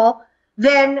Google,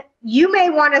 then you may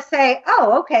want to say,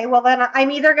 oh, okay, well, then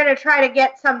I'm either going to try to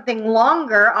get something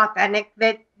longer, authentic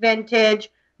vintage,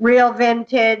 real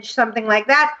vintage, something like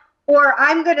that, or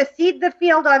I'm going to seed the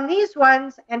field on these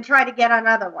ones and try to get on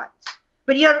other ones.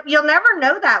 But you'll never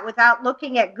know that without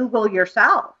looking at Google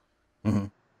yourself. Mm-hmm.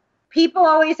 People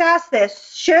always ask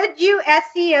this, should you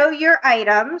SEO your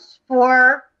items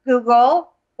for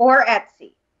Google or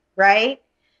Etsy, right?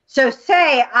 So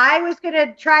say I was going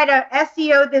to try to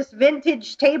SEO this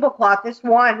vintage tablecloth, this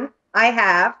one I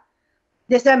have,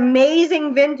 this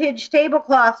amazing vintage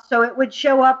tablecloth, so it would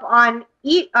show up on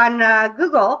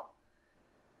Google,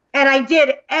 and I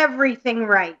did everything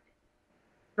right.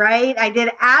 Right? I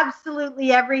did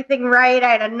absolutely everything right.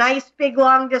 I had a nice big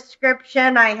long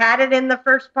description. I had it in the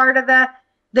first part of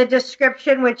the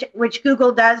description, which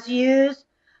Google does use.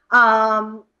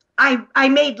 I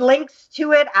made links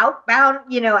to it,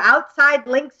 outside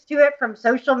links to it from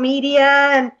social media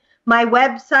and my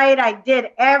website. I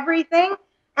did everything.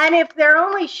 And if they're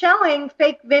only showing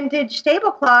fake vintage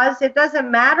tablecloths, it doesn't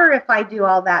matter if I do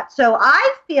all that. So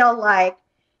I feel like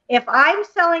if I'm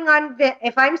selling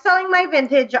my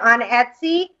vintage on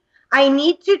Etsy, I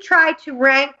need to try to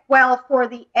rank well for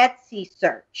the Etsy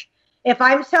search. If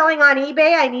I'm selling on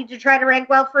eBay, I need to try to rank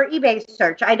well for eBay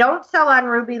search. I don't sell on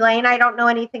Ruby Lane. I don't know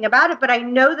anything about it, but I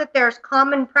know that there's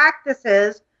common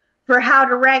practices for how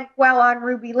to rank well on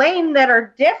Ruby Lane that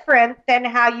are different than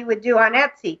how you would do on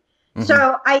Etsy. Mm-hmm.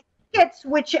 So I think it's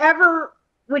whichever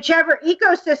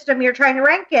ecosystem you're trying to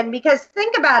rank in, because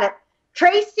think about it.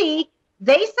 Tracy,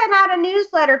 they sent out a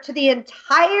newsletter to the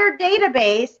entire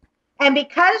database, and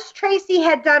because Tracy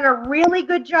had done a really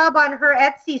good job on her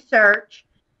Etsy search,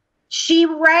 she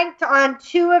ranked on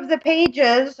 2 of the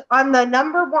pages, on the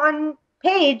number 1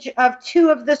 page of 2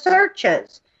 of the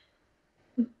searches.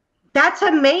 That's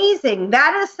amazing.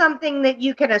 That is something that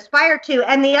you can aspire to.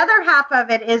 And the other half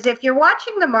of it is, if you're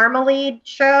watching the Marmalead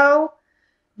show,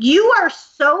 you are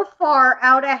so far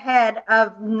out ahead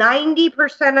of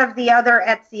 90% of the other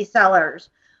Etsy sellers.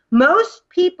 Most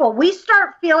people, we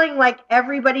start feeling like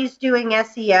everybody's doing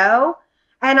SEO.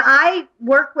 And I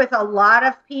work with a lot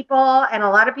of people, and a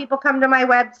lot of people come to my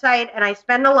website, and I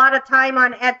spend a lot of time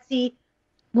on Etsy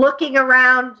looking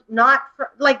around,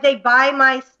 like they buy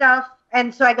my stuff,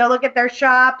 and so I go look at their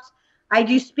shops. I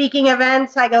do speaking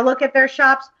events. I go look at their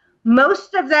shops.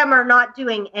 Most of them are not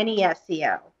doing any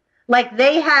SEO. Like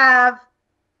they have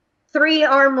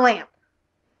 3-arm lamp.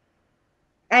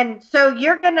 And so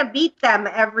you're going to beat them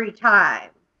every time.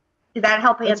 Did that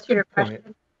help answer your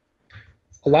question?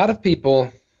 A lot of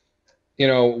people,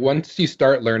 once you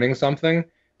start learning something,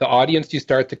 the audience you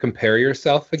start to compare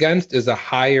yourself against is a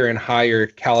higher and higher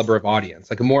caliber of audience,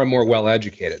 like a more and more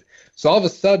well-educated. So all of a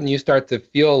sudden you start to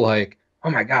feel like, oh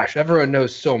my gosh, everyone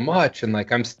knows so much, and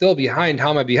like I'm still behind.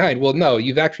 How am I behind? Well, no,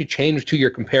 you've actually changed who you're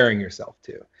comparing yourself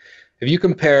to. If you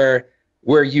compare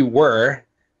where you were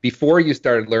before you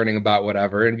started learning about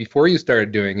whatever and before you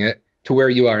started doing it to where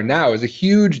you are now, is a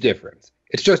huge difference.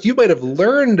 It's just you might have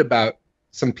learned about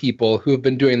some people who have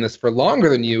been doing this for longer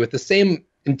than you with the same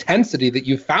intensity that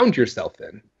you found yourself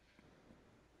in.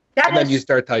 Then you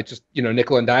start to just,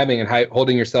 nickel and diming and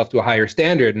holding yourself to a higher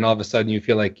standard, and all of a sudden you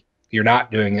feel like you're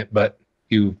not doing it, but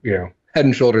you head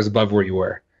and shoulders above where you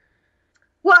were.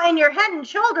 Well, and you're head and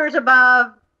shoulders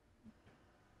above.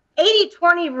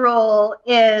 80-20 rule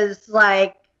is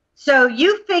like, so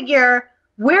you figure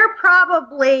we're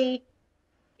probably,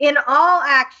 in all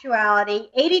actuality,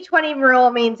 80-20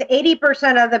 rule means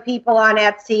 80% of the people on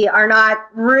Etsy are not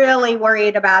really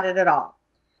worried about it at all.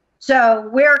 So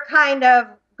we're kind of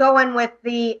going with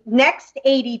the next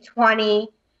 80-20.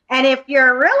 And if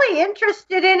you're really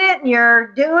interested in it and you're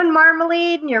doing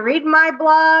Marmalead and you're reading my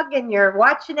blog and you're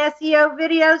watching SEO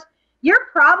videos, you're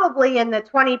probably in the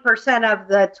 20% of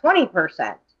the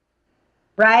 20%,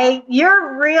 right?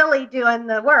 You're really doing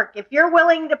the work. If you're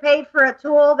willing to pay for a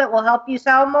tool that will help you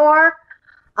sell more,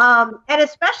 and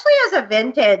especially as a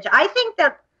vintage, I think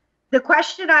that the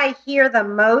question I hear the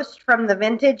most from the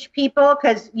vintage people,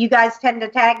 because you guys tend to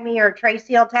tag me or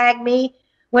Tracy will tag me,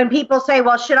 when people say,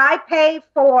 well, should I pay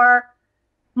for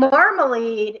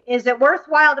Marmalead? Is it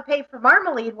worthwhile to pay for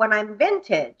Marmalead when I'm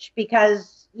vintage?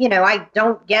 Because, I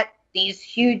don't get these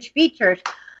huge features.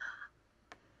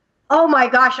 Oh my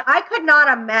gosh, I could not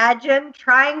imagine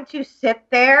trying to sit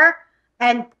there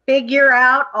and figure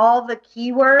out all the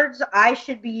keywords I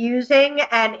should be using,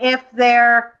 and if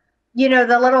they're,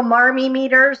 the little Marmy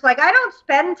meters, like I don't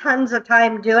spend tons of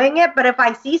time doing it, but if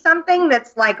I see something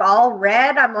that's like all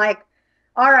red, I'm like,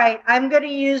 all right, I'm going to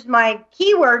use my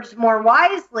keywords more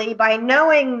wisely by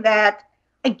knowing that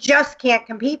I just can't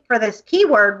compete for this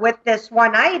keyword with this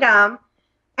one item.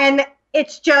 And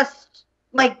it's just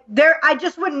like I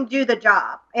just wouldn't do the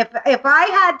job. If I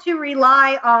had to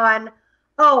rely on,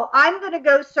 oh, I'm going to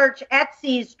go search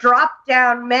Etsy's drop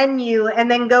down menu and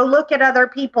then go look at other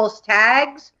people's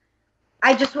tags,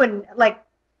 I just wouldn't. Like,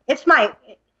 it's my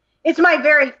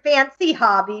very fancy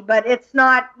hobby, but it's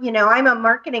not, I'm a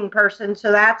marketing person,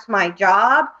 so that's my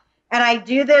job. And I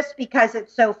do this because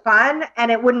it's so fun,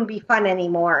 and it wouldn't be fun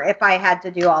anymore if I had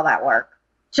to do all that work.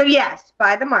 So yes,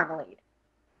 buy the Marmalead.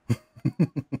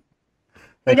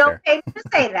 You don't pay me to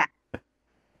say that.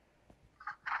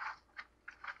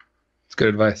 It's good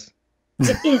advice.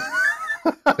 It is.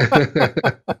 Well, no,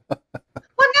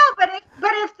 but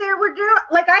if there were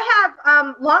like I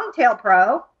have Longtail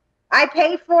Pro. I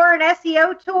pay for an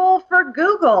SEO tool for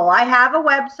Google. I have a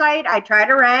website. I try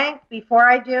to rank before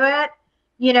I do it.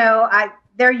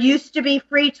 There used to be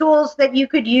free tools that you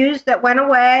could use that went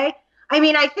away. I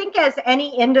mean, I think as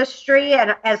any industry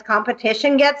and as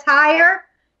competition gets higher,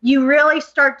 you really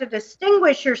start to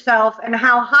distinguish yourself and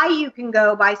how high you can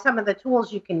go by some of the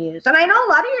tools you can use. And I know a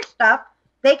lot of your stuff,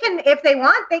 they can, if they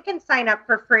want, they can sign up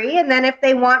for free. And then if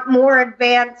they want more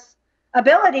advanced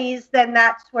abilities, then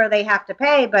that's where they have to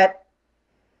pay. But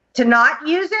to not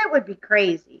use it would be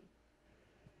crazy.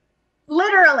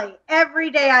 Literally every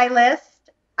day I list,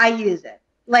 I use it.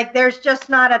 Like, there's just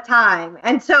not a time.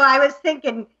 And so I was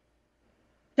thinking,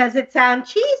 does it sound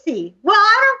cheesy? Well,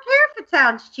 I don't care if it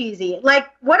sounds cheesy. Like,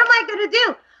 what am I going to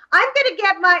do? I'm going to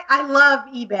get I love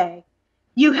eBay.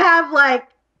 You have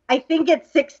I think it's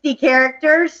 60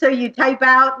 characters. So you type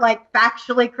out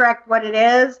factually correct what it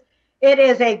is. It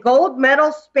is a gold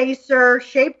metal spacer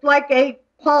shaped like a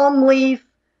palm leaf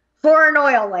for an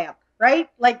oil lamp, right?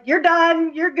 Like, you're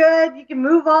done. You're good. You can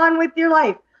move on with your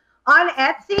life. On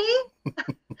Etsy,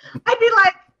 I'd be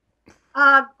like,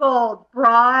 gold,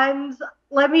 bronze.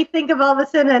 Let me think of all the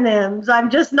synonyms. I'm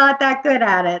just not that good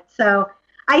at it. So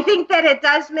I think that it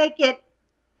does make it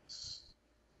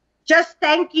just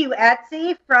thank you,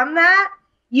 Etsy, from that.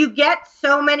 You get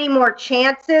so many more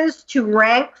chances to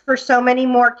rank for so many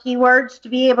more keywords, to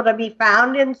be able to be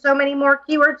found in so many more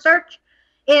keyword search.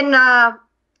 In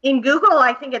Google,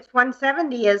 I think it's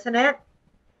 170, isn't it?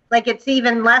 Like, it's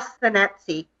even less than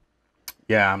Etsy.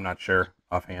 Yeah, I'm not sure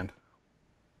offhand.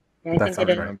 I think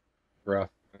it is. Rough.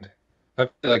 I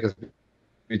feel like it's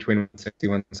between 160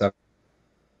 and 170.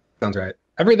 Sounds right.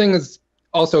 Everything is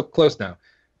also close now.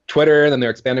 Twitter, then they're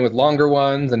expanding with longer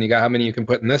ones, and you got how many you can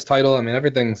put in this title. I mean,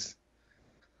 everything's,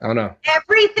 I don't know.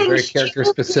 Everything's very character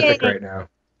specific right now.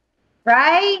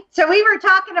 Right? So we were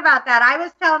talking about that. I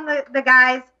was telling the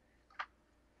guys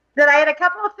that I had a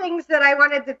couple of things that I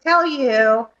wanted to tell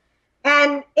you.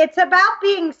 And it's about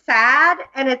being sad,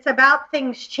 and it's about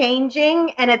things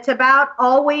changing, and it's about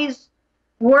always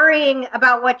worrying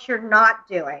about what you're not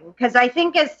doing. Because I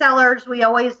think as sellers, we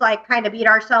always kind of beat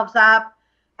ourselves up,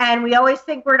 and we always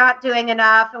think we're not doing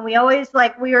enough, and we always,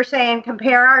 like we were saying,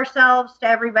 compare ourselves to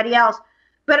everybody else.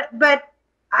 But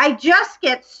I just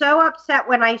get so upset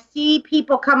when I see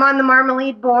people come on the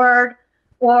Marmalead board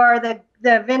or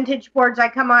the vintage boards I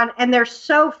come on, and they're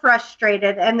so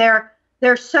frustrated, and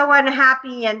they're so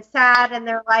unhappy and sad, and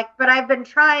they're like, but I've been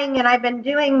trying and I've been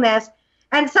doing this.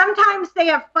 And sometimes they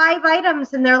have 5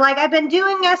 items and they're like, I've been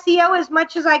doing SEO as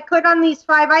much as I could on these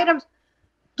 5 items.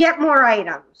 Get more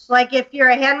items. Like, if you're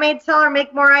a handmade seller,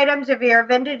 make more items. If you're a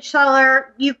vintage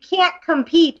seller, you can't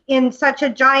compete in such a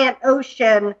giant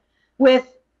ocean with,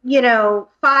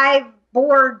 5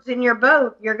 boards in your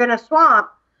boat. You're going to swamp.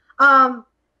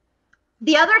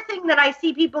 The other thing that I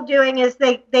see people doing is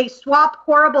they swap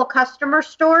horrible customer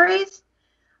stories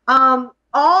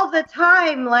all the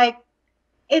time. Like,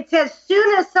 it's as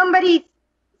soon as somebody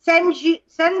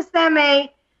sends them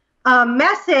a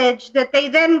message that they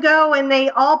then go and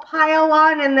they all pile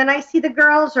on, and then I see the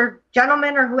girls or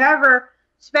gentlemen or whoever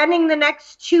spending the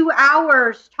next 2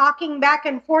 hours talking back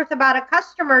and forth about a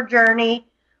customer journey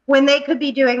when they could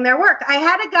be doing their work. I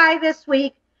had a guy this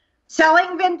week.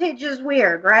 Selling vintage is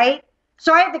weird, right?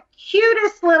 So I had the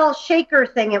cutest little shaker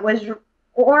thing. It was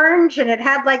orange, and it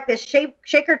had this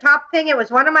shaker top thing. It was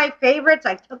one of my favorites.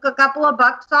 I took a couple of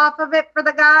bucks off of it for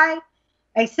the guy.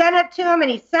 I sent it to him,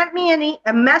 and he sent me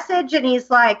a message, and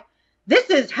he's like, this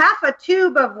is half a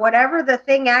tube of whatever the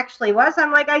thing actually was.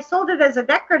 I'm like, I sold it as a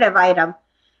decorative item.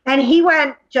 And he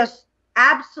went just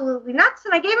absolutely nuts,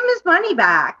 and I gave him his money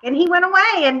back, and he went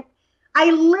away. And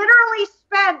I literally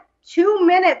spent 2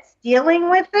 minutes dealing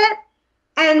with it.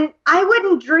 And I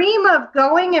wouldn't dream of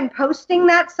going and posting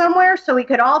that somewhere so we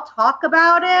could all talk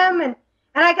about him. And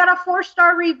I got a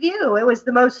 4-star review. It was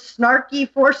the most snarky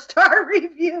 4-star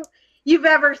review you've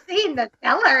ever seen. The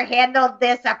seller handled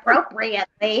this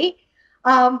appropriately.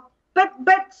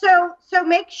 So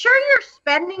make sure you're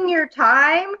spending your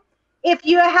time. If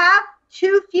you have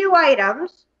too few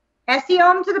items,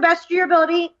 SEO them to the best of your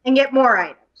ability and get more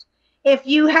items. If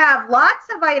you have lots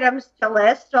of items to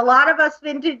list, a lot of us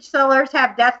vintage sellers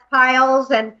have desk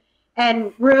piles and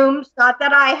rooms. Not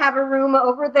that I have a room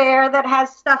over there that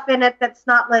has stuff in it that's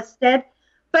not listed,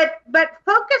 but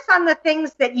focus on the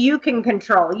things that you can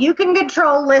control. You can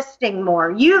control listing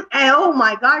more. Oh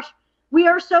my gosh, we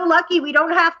are so lucky we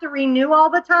don't have to renew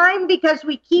all the time because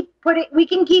we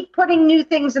can keep putting new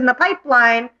things in the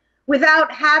pipeline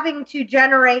without having to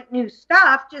generate new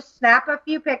stuff. Just snap a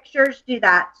few pictures, do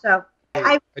that. So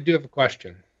I do have a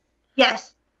question.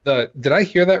 Yes. Did I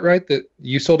hear that right? That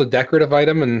you sold a decorative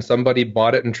item and somebody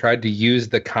bought it and tried to use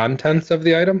the contents of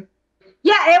the item?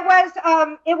 Yeah,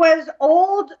 it was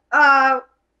old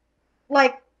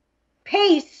like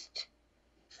paste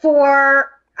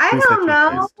for, I don't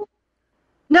know.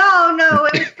 No.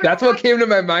 That's what came to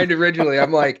my mind originally.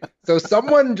 I'm like, so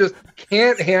someone just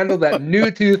can't handle that new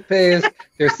toothpaste.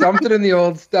 There's something in the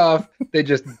old stuff they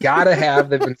just gotta have.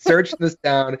 They've been searching this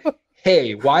down.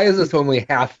 Hey, why is this only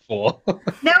half full?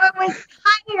 No, it was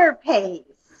tire paste.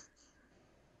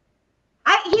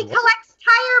 He collects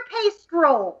tire paste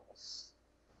rolls.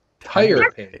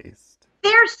 Tire paste.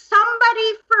 There's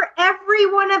somebody for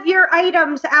every one of your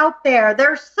items out there.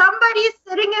 There's somebody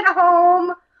sitting at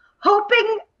home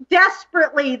hoping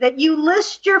desperately that you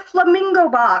list your flamingo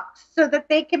box so that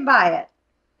they can buy it.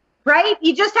 Right?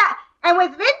 You just have, and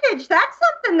with vintage, that's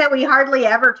something that we hardly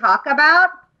ever talk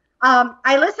about.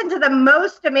 I listen to the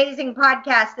most amazing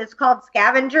podcast. It's called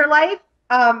Scavenger Life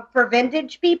for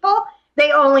vintage people.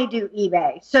 They only do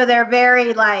eBay. So they're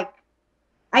very like,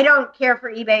 I don't care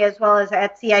for eBay as well as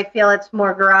Etsy. I feel it's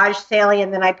more garage sale-y,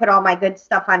 and then I put all my good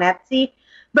stuff on Etsy.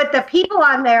 But the people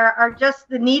on there are just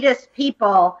the neatest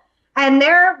people, and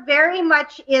they're very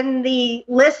much in the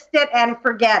list it and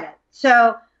forget it.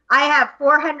 So I have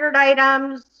 400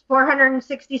 items.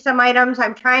 460 some items.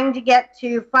 I'm trying to get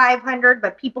to 500,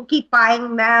 but people keep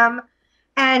buying them.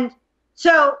 And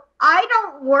so I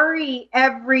don't worry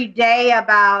every day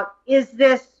about, is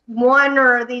this one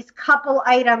or these couple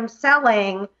items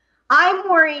selling? I'm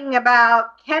worrying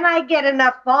about, can I get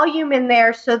enough volume in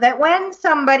there so that when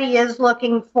somebody is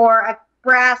looking for a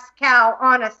brass cow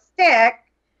on a stick,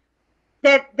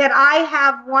 that I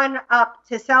have one up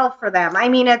to sell for them. I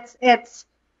mean, it's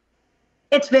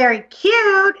very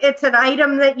cute. It's an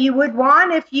item that you would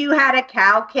want if you had a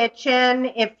cow kitchen,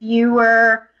 if you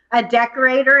were a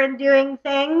decorator and doing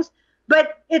things.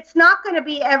 But it's not going to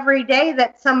be every day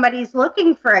that somebody's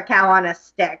looking for a cow on a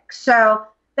stick. So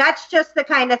that's just the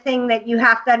kind of thing that you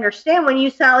have to understand when you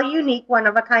sell unique,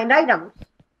 one-of-a-kind items.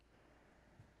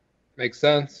 Makes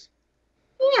sense.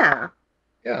 Yeah.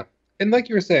 Yeah. And like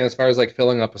you were saying, as far as like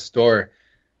filling up a store,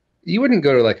 you wouldn't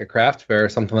go to like a craft fair or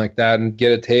something like that and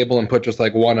get a table and put just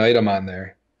like one item on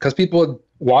there, because people would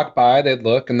walk by, they'd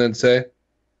look and then say,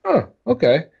 oh,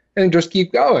 okay, and just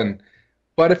keep going.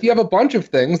 But if you have a bunch of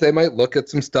things, they might look at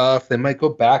some stuff, they might go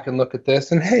back and look at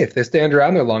this, and hey, if they stand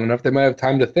around there long enough, they might have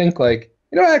time to think like,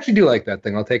 I actually do like that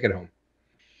thing, I'll take it home.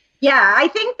 Yeah, I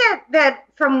think that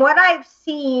from what I've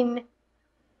seen,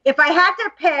 if I had to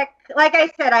pick, like I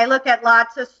said, I look at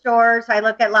lots of stores, I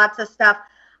look at lots of stuff.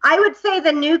 I would say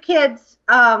the new kids'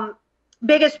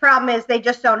 biggest problem is they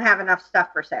just don't have enough stuff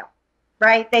for sale,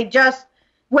 right? They just,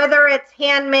 whether it's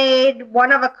handmade,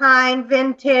 one-of-a-kind,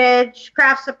 vintage,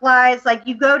 craft supplies, like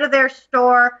you go to their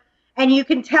store and you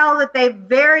can tell that they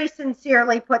very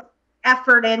sincerely put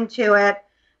effort into it,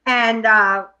 and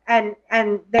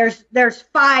there's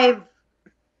 5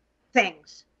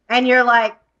 things, and you're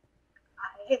like,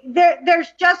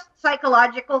 there's just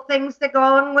psychological things that go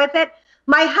on with it.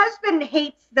 My husband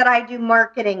hates that I do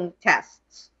marketing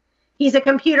tests. He's a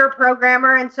computer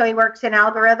programmer, and so he works in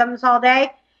algorithms all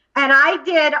day. And I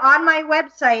did on my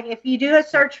website, if you do a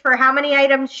search for how many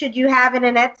items should you have in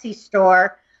an Etsy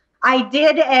store, I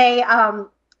did a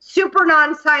super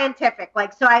non-scientific.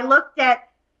 Like, so I looked at,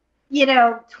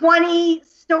 20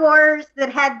 stores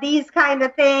that had these kind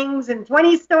of things and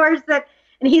 20 stores that,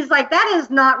 and he's like, that is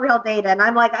not real data. And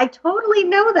I'm like, I totally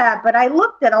know that, but I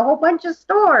looked at a whole bunch of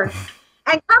stores.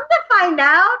 And come to find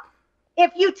out,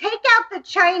 if you take out the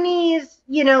Chinese,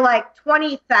 like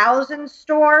 20,000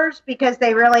 stores, because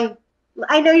they really,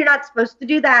 I know you're not supposed to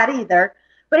do that either,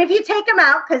 but if you take them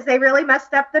out because they really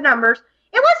messed up the numbers,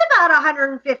 it was about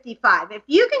 155. If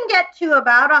you can get to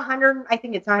about 100, I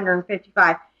think it's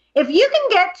 155. If you can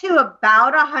get to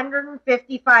about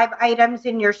 155 items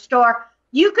in your store,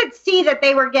 you could see that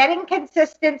they were getting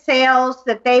consistent sales,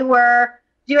 that they were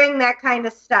doing that kind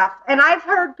of stuff. And I've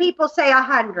heard people say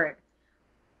 100.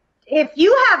 if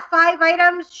you have 5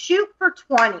 items, shoot for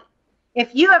 20.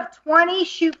 If you have 20,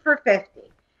 shoot for 50.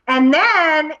 And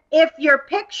then if your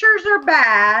pictures are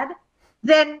bad,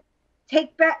 then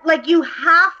like you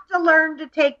have to learn to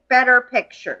take better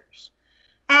pictures.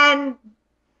 And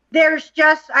there's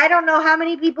just, I don't know how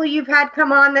many people you've had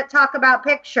come on that talk about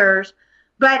pictures,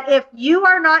 but if you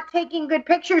are not taking good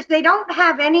pictures, they don't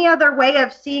have any other way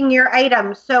of seeing your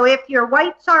items. So if your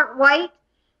whites aren't white,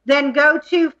 then go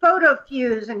to Photo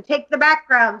Fuse and take the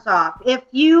backgrounds off. If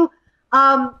you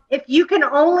can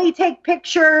only take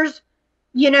pictures,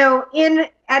 you know,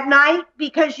 at night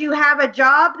because you have a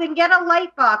job, then get a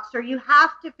light box, or you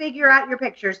have to figure out your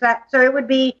pictures. So it would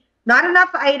be not enough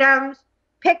items,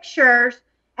 pictures,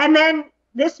 and then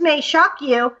this may shock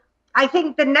you. I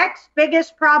think the next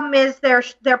biggest problem is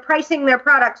they're pricing their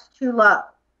products too low.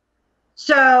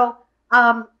 So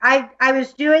I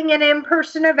was doing an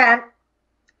in-person event,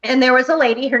 and there was a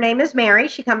lady, her name is Mary,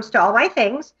 she comes to all my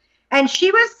things, and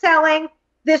she was selling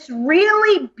this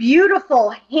really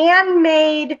beautiful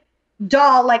handmade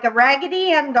doll, like a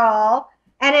Raggedy Ann doll,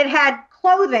 and it had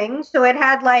clothing, so it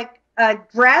had like a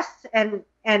dress and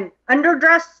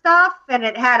underdress stuff, and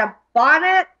it had a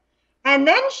bonnet. And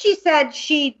then she said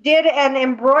she did an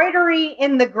embroidery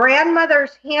in the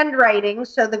grandmother's handwriting,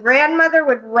 so the grandmother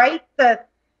would write the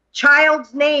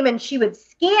child's name and she would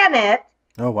scan it.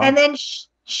 Oh, wow. And then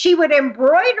she would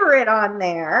embroider it on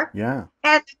there. Yeah.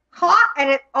 And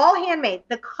it all handmade.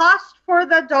 The cost for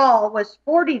the doll was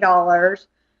 $40,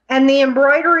 and the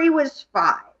embroidery was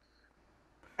 $5.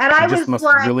 And I just was must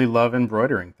like, really love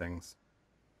embroidering things.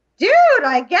 dude,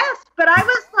 I guess. But I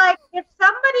was like, if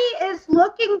somebody is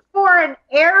looking for an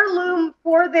heirloom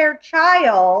for their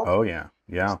child, Oh, yeah.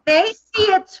 Yeah. they see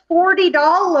it's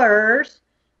 $40,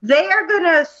 they are going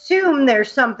to assume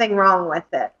there's something wrong with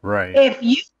it. Right. If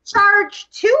you charge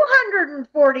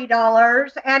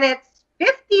 $240 and it's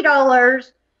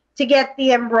 $50 to get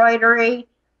the embroidery,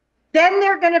 then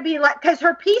they're going to be like, because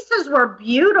her pieces were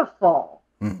beautiful,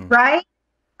 right?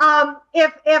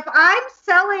 If I'm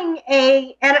selling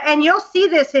and you'll see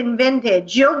this in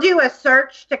vintage, you'll do a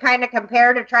search to kind of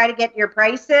compare to try to get your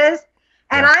prices.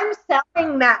 And I'm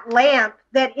selling that lamp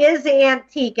that is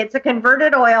antique. It's a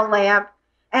converted oil lamp,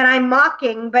 and I'm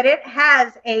mocking, but it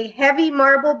has a heavy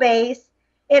marble base.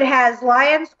 It has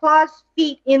lion's claws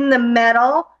feet in the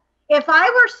metal. If I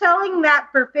were selling that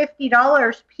for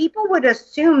 $50, people would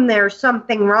assume there's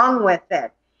something wrong with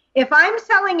it. If I'm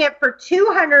selling it for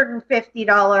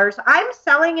 $250, I'm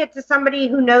selling it to somebody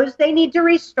who knows they need to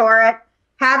restore it,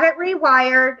 have it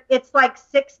rewired. It's like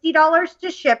 $60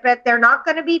 to ship it. They're not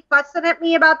going to be fussing at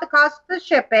me about the cost of the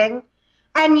shipping.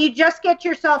 And you just get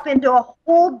yourself into a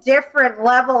whole different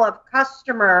level of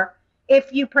customer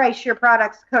if you price your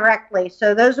products correctly.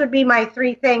 So those would be my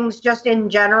 3 things just in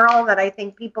general that I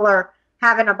think people are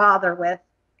having a bother with.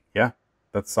 Yeah,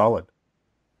 that's solid.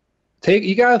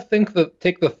 You gotta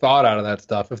take the thought out of that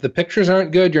stuff. If the pictures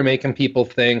aren't good, you're making people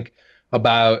think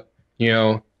about, you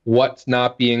know, what's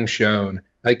not being shown.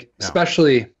 Like,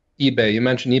 especially eBay. You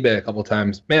mentioned eBay a couple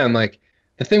times. Man, like,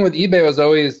 the thing with eBay was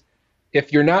always,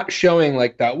 if you're not showing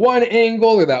like that one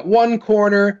angle or that one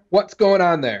corner, what's going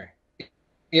on there?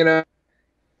 You know,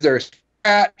 there's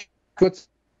scratch, what's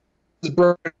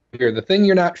broken here? The thing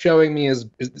you're not showing me is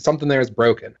something there is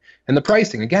broken. And the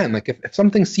pricing, again, like if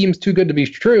something seems too good to be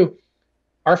true,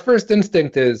 our first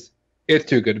instinct is it's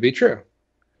too good to be true.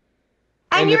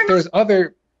 And if there's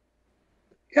other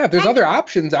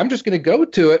options, I'm just going to go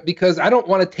to it because I don't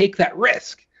want to take that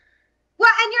risk. Well,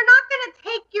 and you're not going to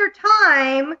take your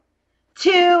time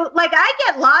to, like, I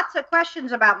get lots of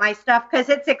questions about my stuff because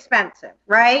it's expensive,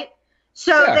 right?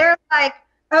 So they're like,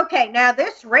 okay, now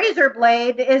this razor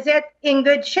blade, is it in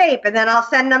good shape? And then I'll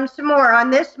send them some more. On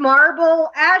this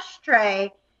marble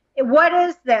ashtray, what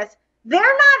is this? They're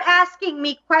not asking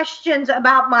me questions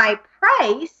about my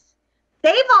price.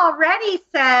 They've already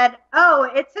said, oh,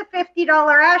 it's a $50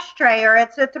 ashtray or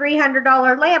it's a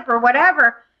 $300 lamp or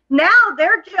whatever. Now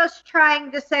they're just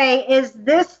trying to say, is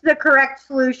this the correct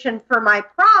solution for my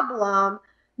problem?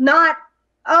 Not,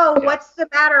 oh, what's the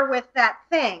matter with that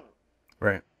thing?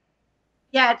 Right.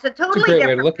 Yeah, it's a totally great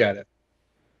different way to look at it.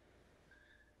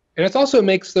 And it also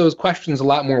makes those questions a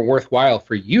lot more worthwhile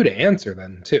for you to answer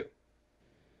then, too.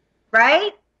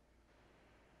 Right?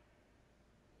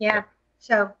 Yeah.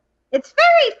 So it's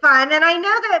very fun. And I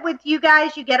know that with you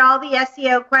guys, you get all the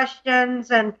SEO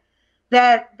questions and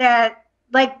that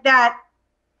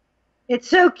it's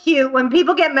so cute. When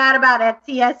people get mad about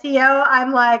Etsy SEO,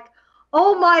 I'm like,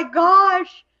 oh my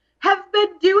gosh, have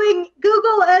been doing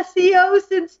Google SEO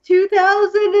since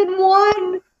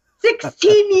 2001.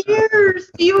 16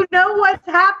 years. Do you know what's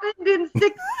happened in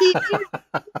 16 years?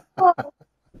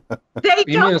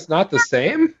 You mean it's not the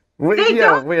same? Wait,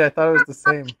 I thought it was the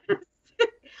same.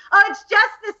 Oh, it's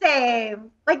just the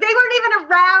same. Like, they weren't even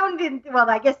around well,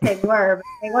 I guess they were, but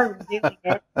they weren't doing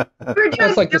it.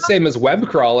 It's like the same as web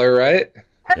crawler, right?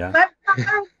 Yeah. Web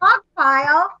crawler, log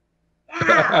file.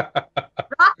 Yeah.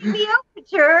 Rocking the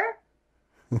overture.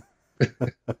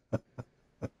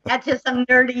 That's just some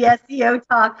nerdy SEO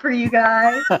talk for you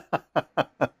guys.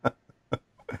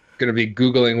 Gonna be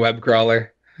Googling web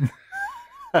crawler.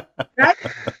 Right?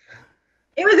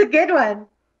 It was a good one.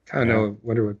 I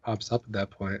wonder what pops up at that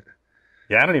point.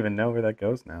 Yeah, I don't even know where that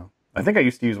goes now. I think I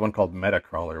used to use one called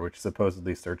Metacrawler, which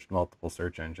supposedly searched multiple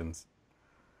search engines.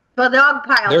 Well,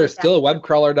 Dogpile. There is still a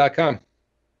webcrawler.com.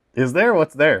 Is there?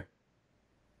 What's there?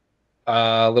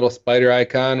 A little spider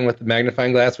icon with the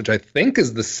magnifying glass, which I think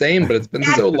is the same, but it's been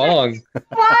so long.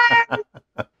 What?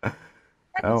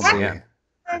 Oh, man.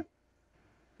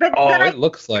 But it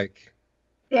looks like.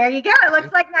 There you go. It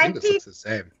looks like I think this looks the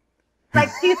same. Like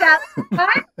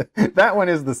 2005. That one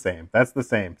is the same. That's the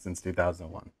same since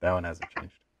 2001. That one hasn't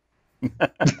changed.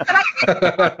 That's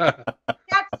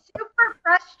super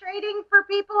frustrating for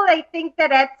people. They think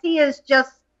that Etsy is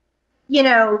just,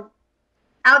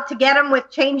 out to get them with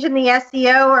changing the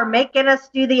SEO or making us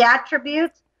do the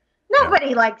attributes.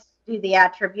 Nobody likes to do the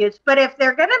attributes. But if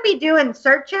they're going to be doing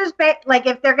searches, like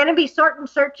if they're going to be sorting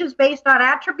searches based on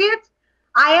attributes,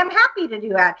 I am happy to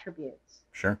do attributes.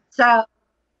 Sure. So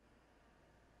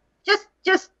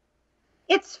just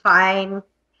it's fine.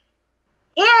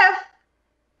 If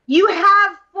you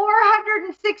have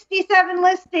 467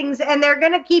 listings and they're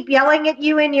going to keep yelling at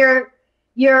you in your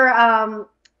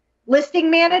listing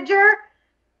manager,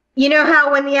 you know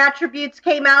how when the attributes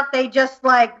came out, they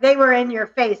were in your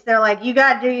face. They're like, you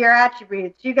got to do your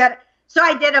attributes. So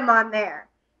I did them on there.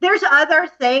 There's other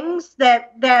things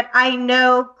that I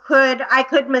know I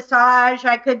could massage,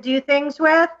 I could do things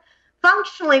with.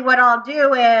 Functionally, what I'll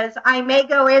do is I may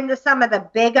go into some of the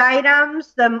big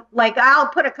items. I'll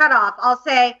put a cutoff. I'll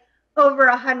say over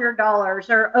 $100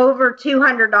 or over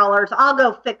 $200. I'll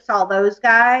go fix all those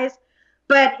guys.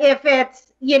 But if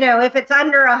it's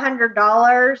under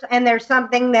 $100 and there's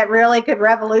something that really could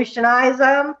revolutionize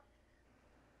them,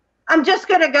 I'm just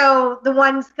going to go the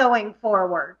ones going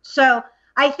forward. So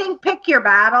I think pick your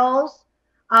battles.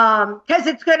 Because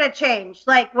it's going to change.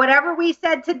 Like whatever we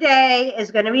said today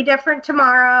is going to be different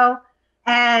tomorrow.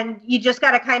 And you just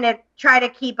got to kind of try to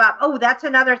keep up. Oh, that's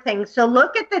another thing. So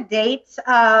look at the dates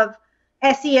of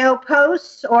SEO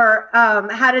posts or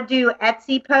how to do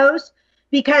Etsy posts.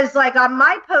 Because like on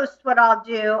my posts, what I'll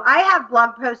do, I have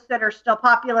blog posts that are still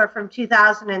popular from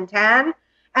 2010.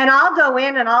 And I'll go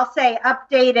in and I'll say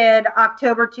updated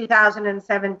October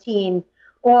 2017.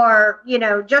 Or,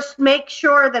 just make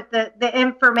sure that the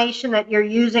information that you're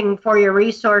using for your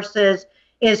resources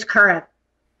is current.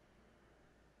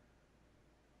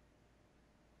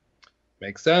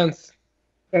 Makes sense.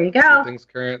 There you go. Things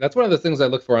current. That's one of the things I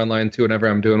look for online too whenever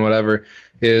I'm doing whatever,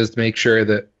 is to make sure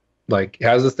that,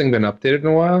 has this thing been updated in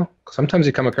a while? Sometimes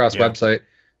you come across a website,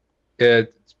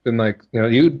 it's been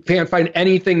you can't find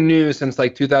anything new since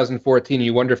 2014.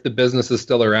 You wonder if the business is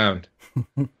still around.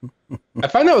 I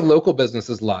find that with local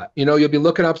businesses a lot. You'll be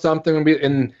looking up something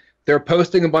and they're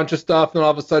posting a bunch of stuff, and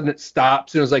all of a sudden it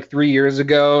stops. And it was 3 years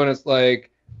ago, and it's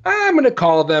I'm going to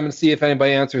call them and see if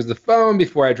anybody answers the phone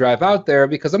before I drive out there,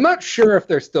 because I'm not sure if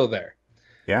they're still there.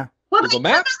 Yeah. Google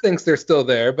Maps thinks they're still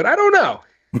there, but I don't know.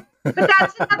 But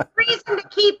that's enough reason to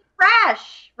keep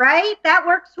fresh, right? That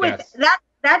works with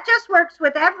that just works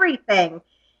with everything.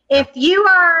 If you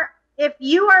are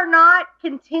not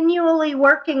continually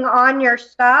working on your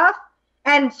stuff,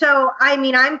 and so,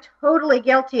 I'm totally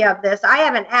guilty of this. I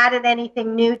haven't added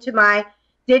anything new to my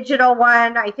digital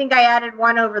one. I think I added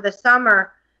one over the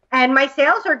summer, and my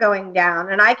sales are going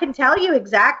down. And I can tell you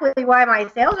exactly why my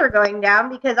sales are going down,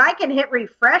 because I can hit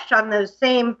refresh on those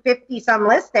same 50-some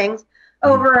listings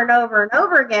over and over and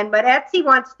over again. But Etsy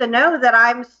wants to know that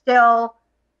I'm still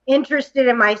interested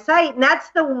in my site, and that's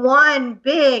the one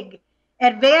big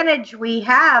advantage we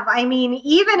have.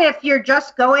 Even if you're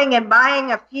just going and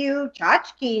buying a few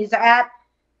tchotchkes at,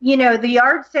 the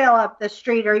yard sale up the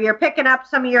street, or you're picking up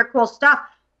some of your cool stuff,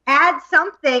 add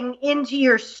something into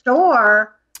your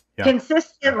store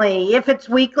consistently. If it's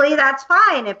weekly, that's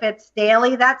fine. If it's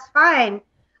daily, that's fine.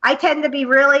 I tend to be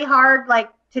really hard.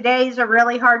 Today's a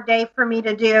really hard day for me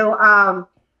to do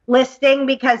listing,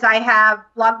 because I have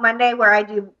Blog Monday where I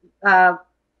do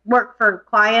work for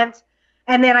clients.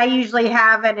 And then I usually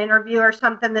have an interview or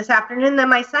something this afternoon. Then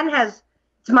my son it's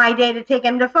my day to take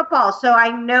him to football. So I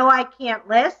know I can't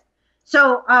list.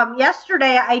 So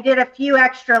yesterday I did a few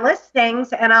extra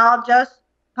listings, and I'll just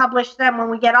publish them when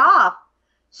we get off.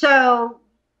 So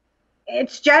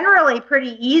it's generally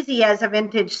pretty easy as a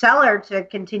vintage seller to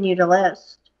continue to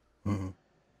list. Mm-hmm.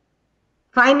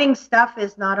 Finding stuff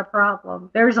is not a problem.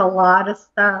 There's a lot of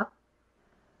stuff.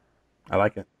 I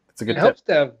like it. It's a good tip. It helps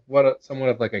to have somewhat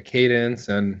of like a cadence,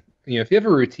 and if you have a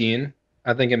routine,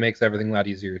 I think it makes everything a lot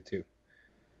easier too.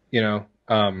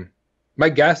 My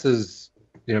guess is,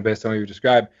 based on what you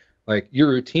described, like your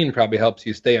routine probably helps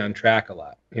you stay on track a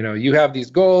lot. You have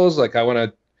these goals, like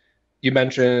you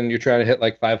mentioned you're trying to hit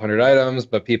like 500 items,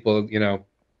 but people,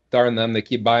 darn them, they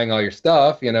keep buying all your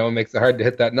stuff, it makes it hard to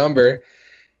hit that number.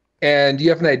 And you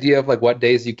have an idea of like what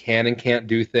days you can and can't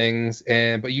do things,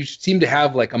 but you seem to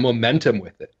have like a momentum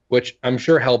with it, which I'm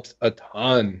sure helps a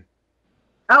ton.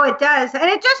 Oh, it does. And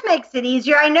it just makes it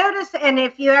easier. I notice, and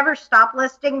if you ever stop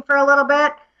listing for a little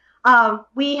bit,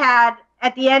 we had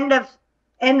at the end of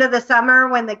the summer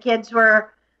when the kids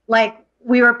were like,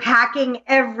 we were packing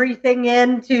everything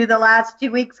into the last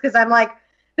 2 weeks because I'm like,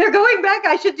 they're going back.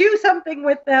 I should do something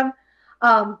with them.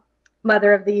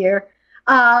 Mother of the year.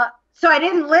 So I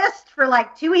didn't list for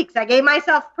like 2 weeks. I gave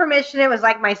myself permission. It was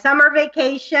like my summer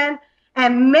vacation.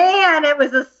 And man, it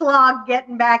was a slog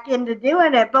getting back into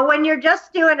doing it. But when you're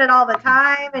just doing it all the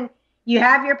time and you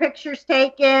have your pictures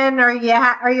taken, or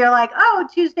you're like, oh,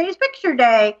 Tuesday's picture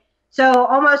day. So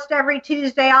almost every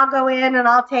Tuesday I'll go in and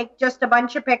I'll take just a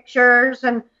bunch of pictures.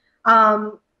 And,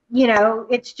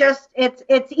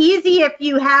 it's easy if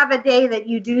you have a day that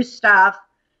you do stuff.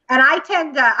 And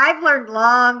I've learned a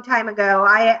long time ago,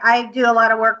 I do a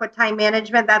lot of work with time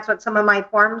management. That's what some of my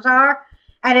forms are.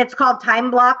 And it's called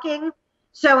time blocking.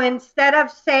 So instead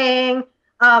of saying,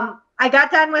 I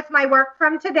got done with my work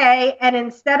from today, and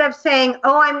instead of saying,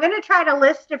 oh, I'm going to try to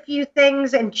list a few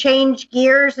things and change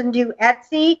gears and do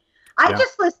Etsy, I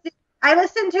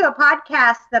listened to a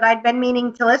podcast that I'd been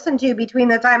meaning to listen to between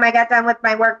the time I got done with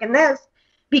my work and this,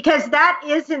 because that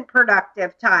isn't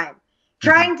productive time.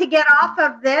 Trying to get off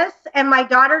of this, and my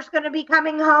daughter's going to be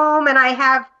coming home, and I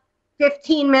have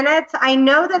 15 minutes. I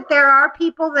know that there are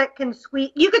people that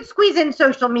you could squeeze in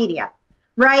social media,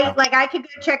 right? Yeah. Like I could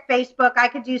go check Facebook. I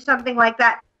could do something like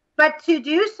that. But to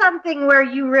do something where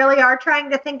you really are trying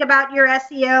to think about your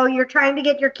SEO, you're trying to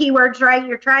get your keywords right,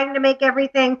 you're trying to make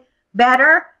everything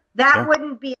better, that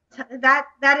wouldn't be, that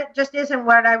it just isn't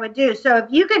what I would do. So if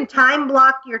you can time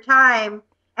block your time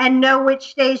and know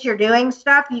which days you're doing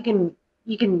stuff, you can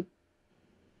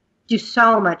do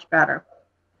so much better.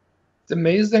 It's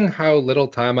amazing how little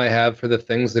time I have for the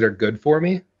things that are good for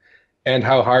me, and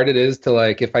how hard it is to,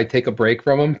 like, if I take a break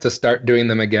from them, to start doing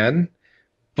them again.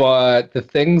 But the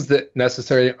things that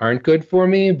necessarily aren't good for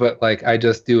me, but like I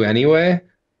just do anyway,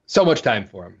 so much time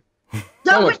for them.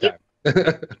 So much time.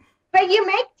 But you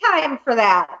make time for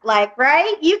that, like,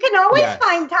 right? You can always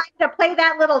find time to play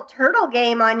that little turtle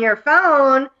game on your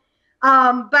phone.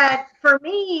 But for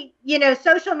me,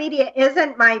 social media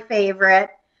isn't my favorite.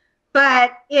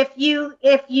 But if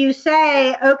you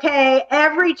say, okay,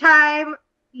 every time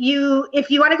if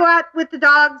you want to go out with the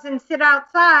dogs and sit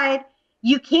outside,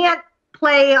 you can't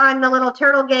play on the little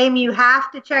turtle game. You have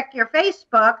to check your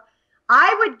Facebook.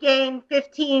 I would gain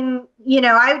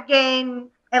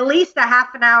at least a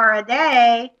half an hour a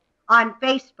day on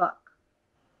Facebook.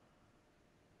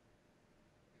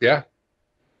 Yeah.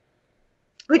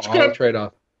 Which could trade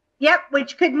off. Yep,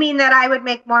 which could mean that I would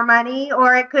make more money,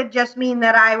 or it could just mean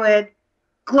that I would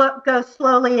go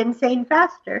slowly insane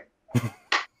faster.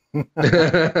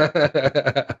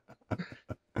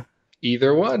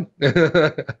 Either one.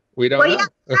 We don't know. Yeah,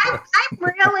 I'm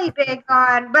really big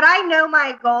on, but I know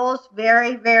my goals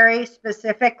very, very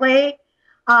specifically.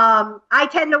 I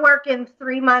tend to work in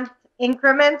 3-month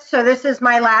increments. So this is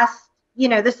my last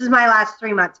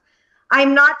 3 months.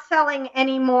 I'm not selling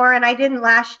anymore, and I didn't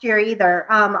last year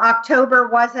either. October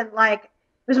wasn't it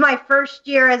was my first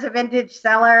year as a vintage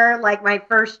seller, like my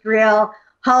first real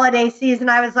holiday season.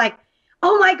 I was like,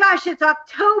 oh my gosh, it's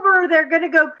October. They're going to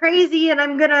go crazy, and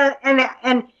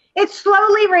and it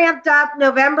slowly ramped up.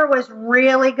 November was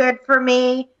really good for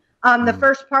me. The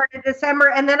first part of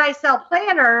December, and then I sell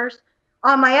planners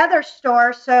on my other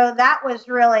store, so that was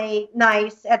really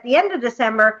nice at the end of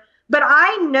December. But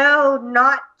I know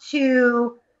not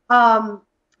to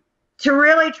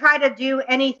really try to do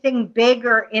anything big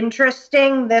or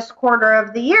interesting this quarter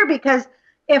of the year, because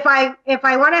if I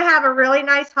want to have a really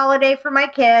nice holiday for my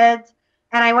kids,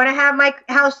 and I want to have my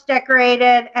house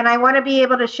decorated, and I want to be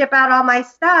able to ship out all my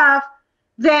stuff,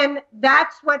 then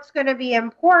that's what's going to be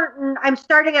important. I'm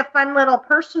starting a fun little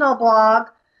personal blog,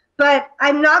 but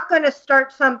I'm not going to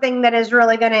start something that is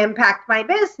really going to impact my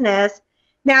business.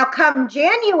 Now, come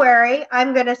January,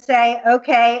 I'm going to say,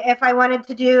 okay, if I wanted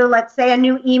to do, let's say, a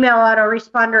new email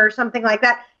autoresponder or something like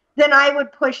that, then I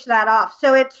would push that off.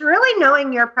 So it's really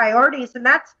knowing your priorities. And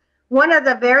that's one of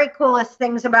the very coolest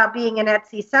things about being an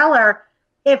Etsy seller.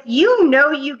 If you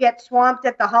know you get swamped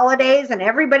at the holidays and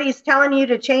everybody's telling you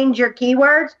to change your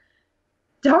keywords,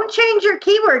 don't change your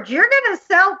keywords. You're going to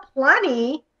sell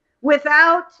plenty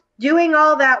without doing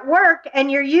all that work.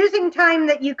 And you're using time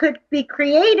that you could be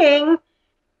creating.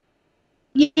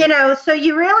 You know, so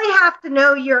you really have to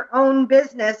know your own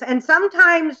business. And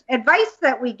sometimes advice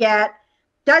that we get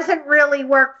doesn't really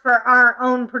work for our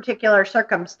own particular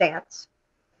circumstance.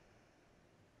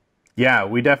 Yeah,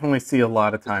 we definitely see a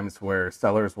lot of times where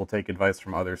sellers will take advice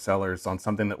from other sellers on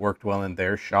something that worked well in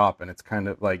their shop, and it's kind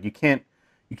of like you can't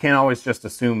always just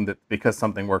assume that because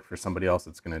something worked for somebody else,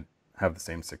 it's going to have the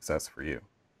same success for you.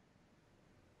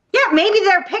 Yeah, maybe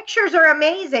their pictures are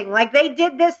amazing. Like they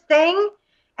did this thing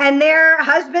and their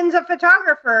husband's a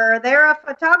photographer, or they're a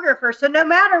photographer. So no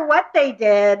matter what they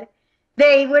did,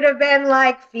 they would have been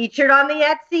like featured on the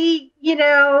Etsy, you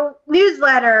know,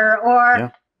 newsletter,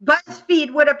 or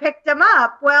BuzzFeed would have picked them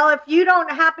up. Well, if you don't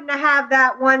happen to have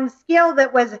that one skill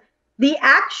that was the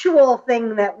actual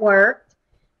thing that worked,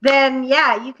 then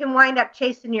yeah, you can wind up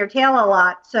chasing your tail a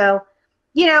lot. So,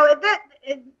 you know,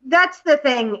 that's the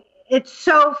thing. It's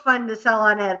so fun to sell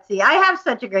on Etsy. I have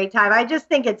such a great time. I just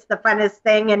think it's the funnest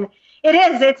thing. And it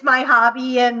is. It's my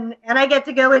hobby. And I get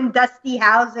to go in dusty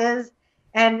houses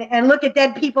and look at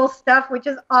dead people's stuff, which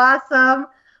is awesome.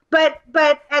 But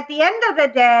at the end of the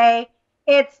day,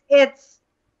 it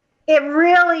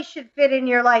really should fit in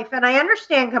your life. And I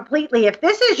understand completely. If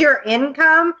this is your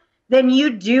income, then you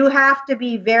do have to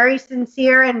be very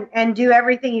sincere and do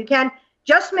everything you can.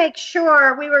 Just make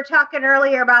sure, we were talking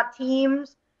earlier about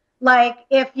teams. Like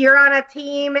if you're on a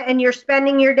team and you're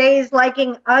spending your days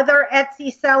liking other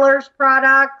Etsy sellers'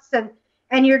 products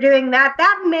and you're doing that,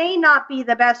 that may not be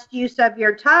the best use of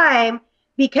your time,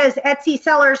 because Etsy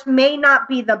sellers may not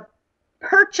be the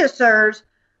purchasers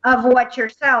of what you're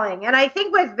selling. And I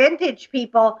think with vintage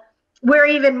people, we're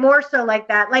even more so like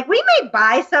that. Like we may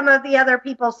buy some of the other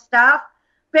people's stuff,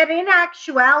 but in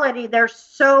actuality, there's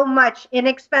so much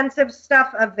inexpensive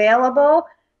stuff available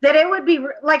that it would be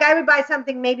like I would buy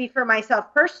something maybe for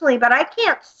myself personally, but I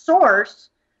can't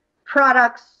source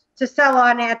products to sell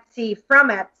on Etsy from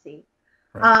Etsy.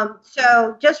 Right.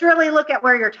 So just really look at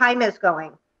where your time is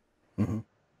going. Mm-hmm.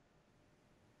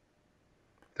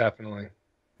 Definitely.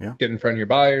 Yeah. Get in front of your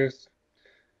buyers,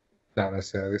 not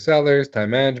necessarily sellers, time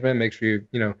management. Make sure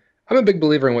you know, I'm a big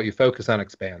believer in what you focus on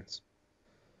expands.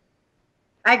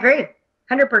 I agree.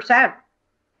 100%.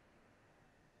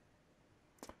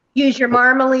 Use your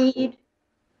Marmalead.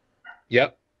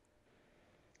 Yep.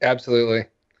 Absolutely.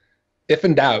 If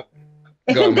in doubt,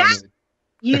 go on Marmalead.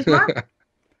 Use Marmalead.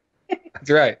 That's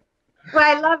right. Well,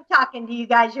 I love talking to you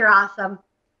guys. You're awesome.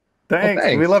 Thanks. Well,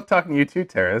 thanks. We love talking to you too,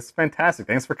 Tara. It's fantastic.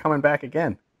 Thanks for coming back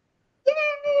again.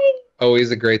 Yay!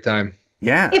 Always a great time.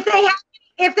 Yeah. If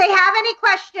they have any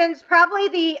questions,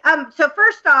 probably so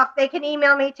first off, they can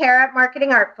email me, Tara at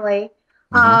Marketing Artfully.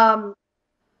 Mm-hmm.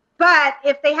 But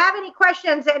if they have any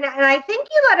questions, and I think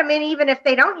you let them in even if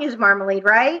they don't use Marmalead,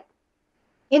 right?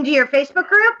 Into your Facebook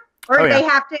group? Or they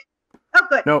have to? Oh,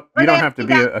 good. No, you don't have to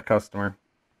be a customer.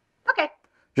 Okay.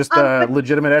 Just a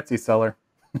legitimate Etsy seller.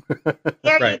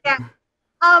 There you go.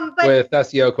 But with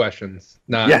SEO questions,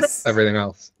 not everything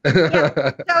else. Yeah.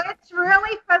 So it's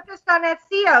really focused on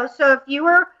SEO. So if you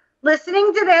were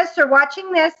listening to this or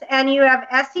watching this and you have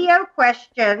SEO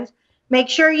questions, make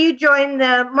sure you join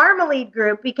the Marmalead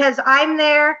group, because I'm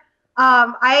there.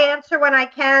 I answer when I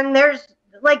can. There's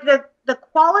like the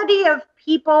quality of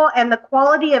people and the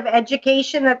quality of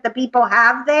education that the people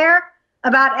have there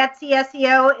about Etsy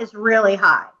SEO is really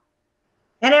high.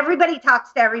 And everybody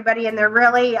talks to everybody, and they're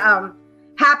really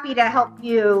happy to help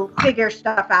you figure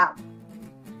stuff out.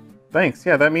 Thanks.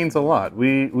 Yeah, that means a lot.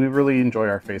 We really enjoy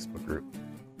our Facebook group.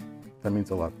 That means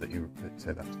a lot that you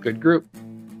say that. Good group.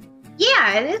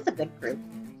 Yeah, it is a good group.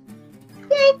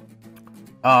 Yay.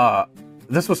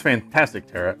 This was fantastic,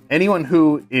 Tara. Anyone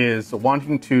who is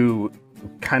wanting to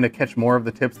kind of catch more of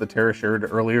the tips that Tara shared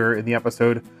earlier in the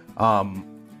episode,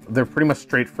 they're pretty much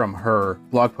straight from her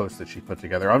blog post that she put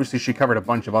together. Obviously, she covered a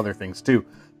bunch of other things too.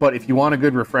 But if you want a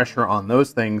good refresher on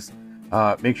those things,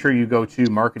 make sure you go to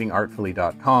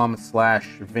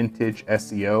marketingartfully.com/vintage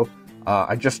SEO.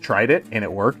 I just tried it and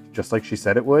it worked just like she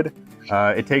said it would.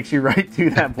 It takes you right to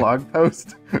that blog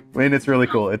post, and it's really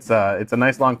cool. It's a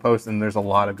nice long post, and there's a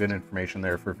lot of good information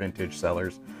there for vintage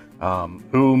sellers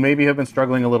who maybe have been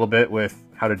struggling a little bit with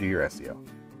how to do your SEO.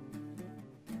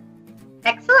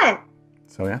 Excellent.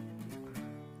 So yeah.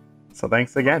 So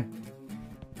thanks again.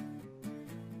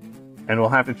 And we'll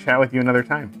have to chat with you another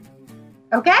time.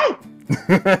 Okay.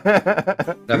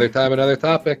 Another time, another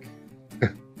topic.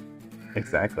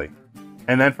 Exactly.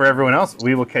 And then for everyone else,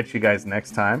 we will catch you guys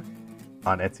next time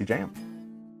on Etsy Jam.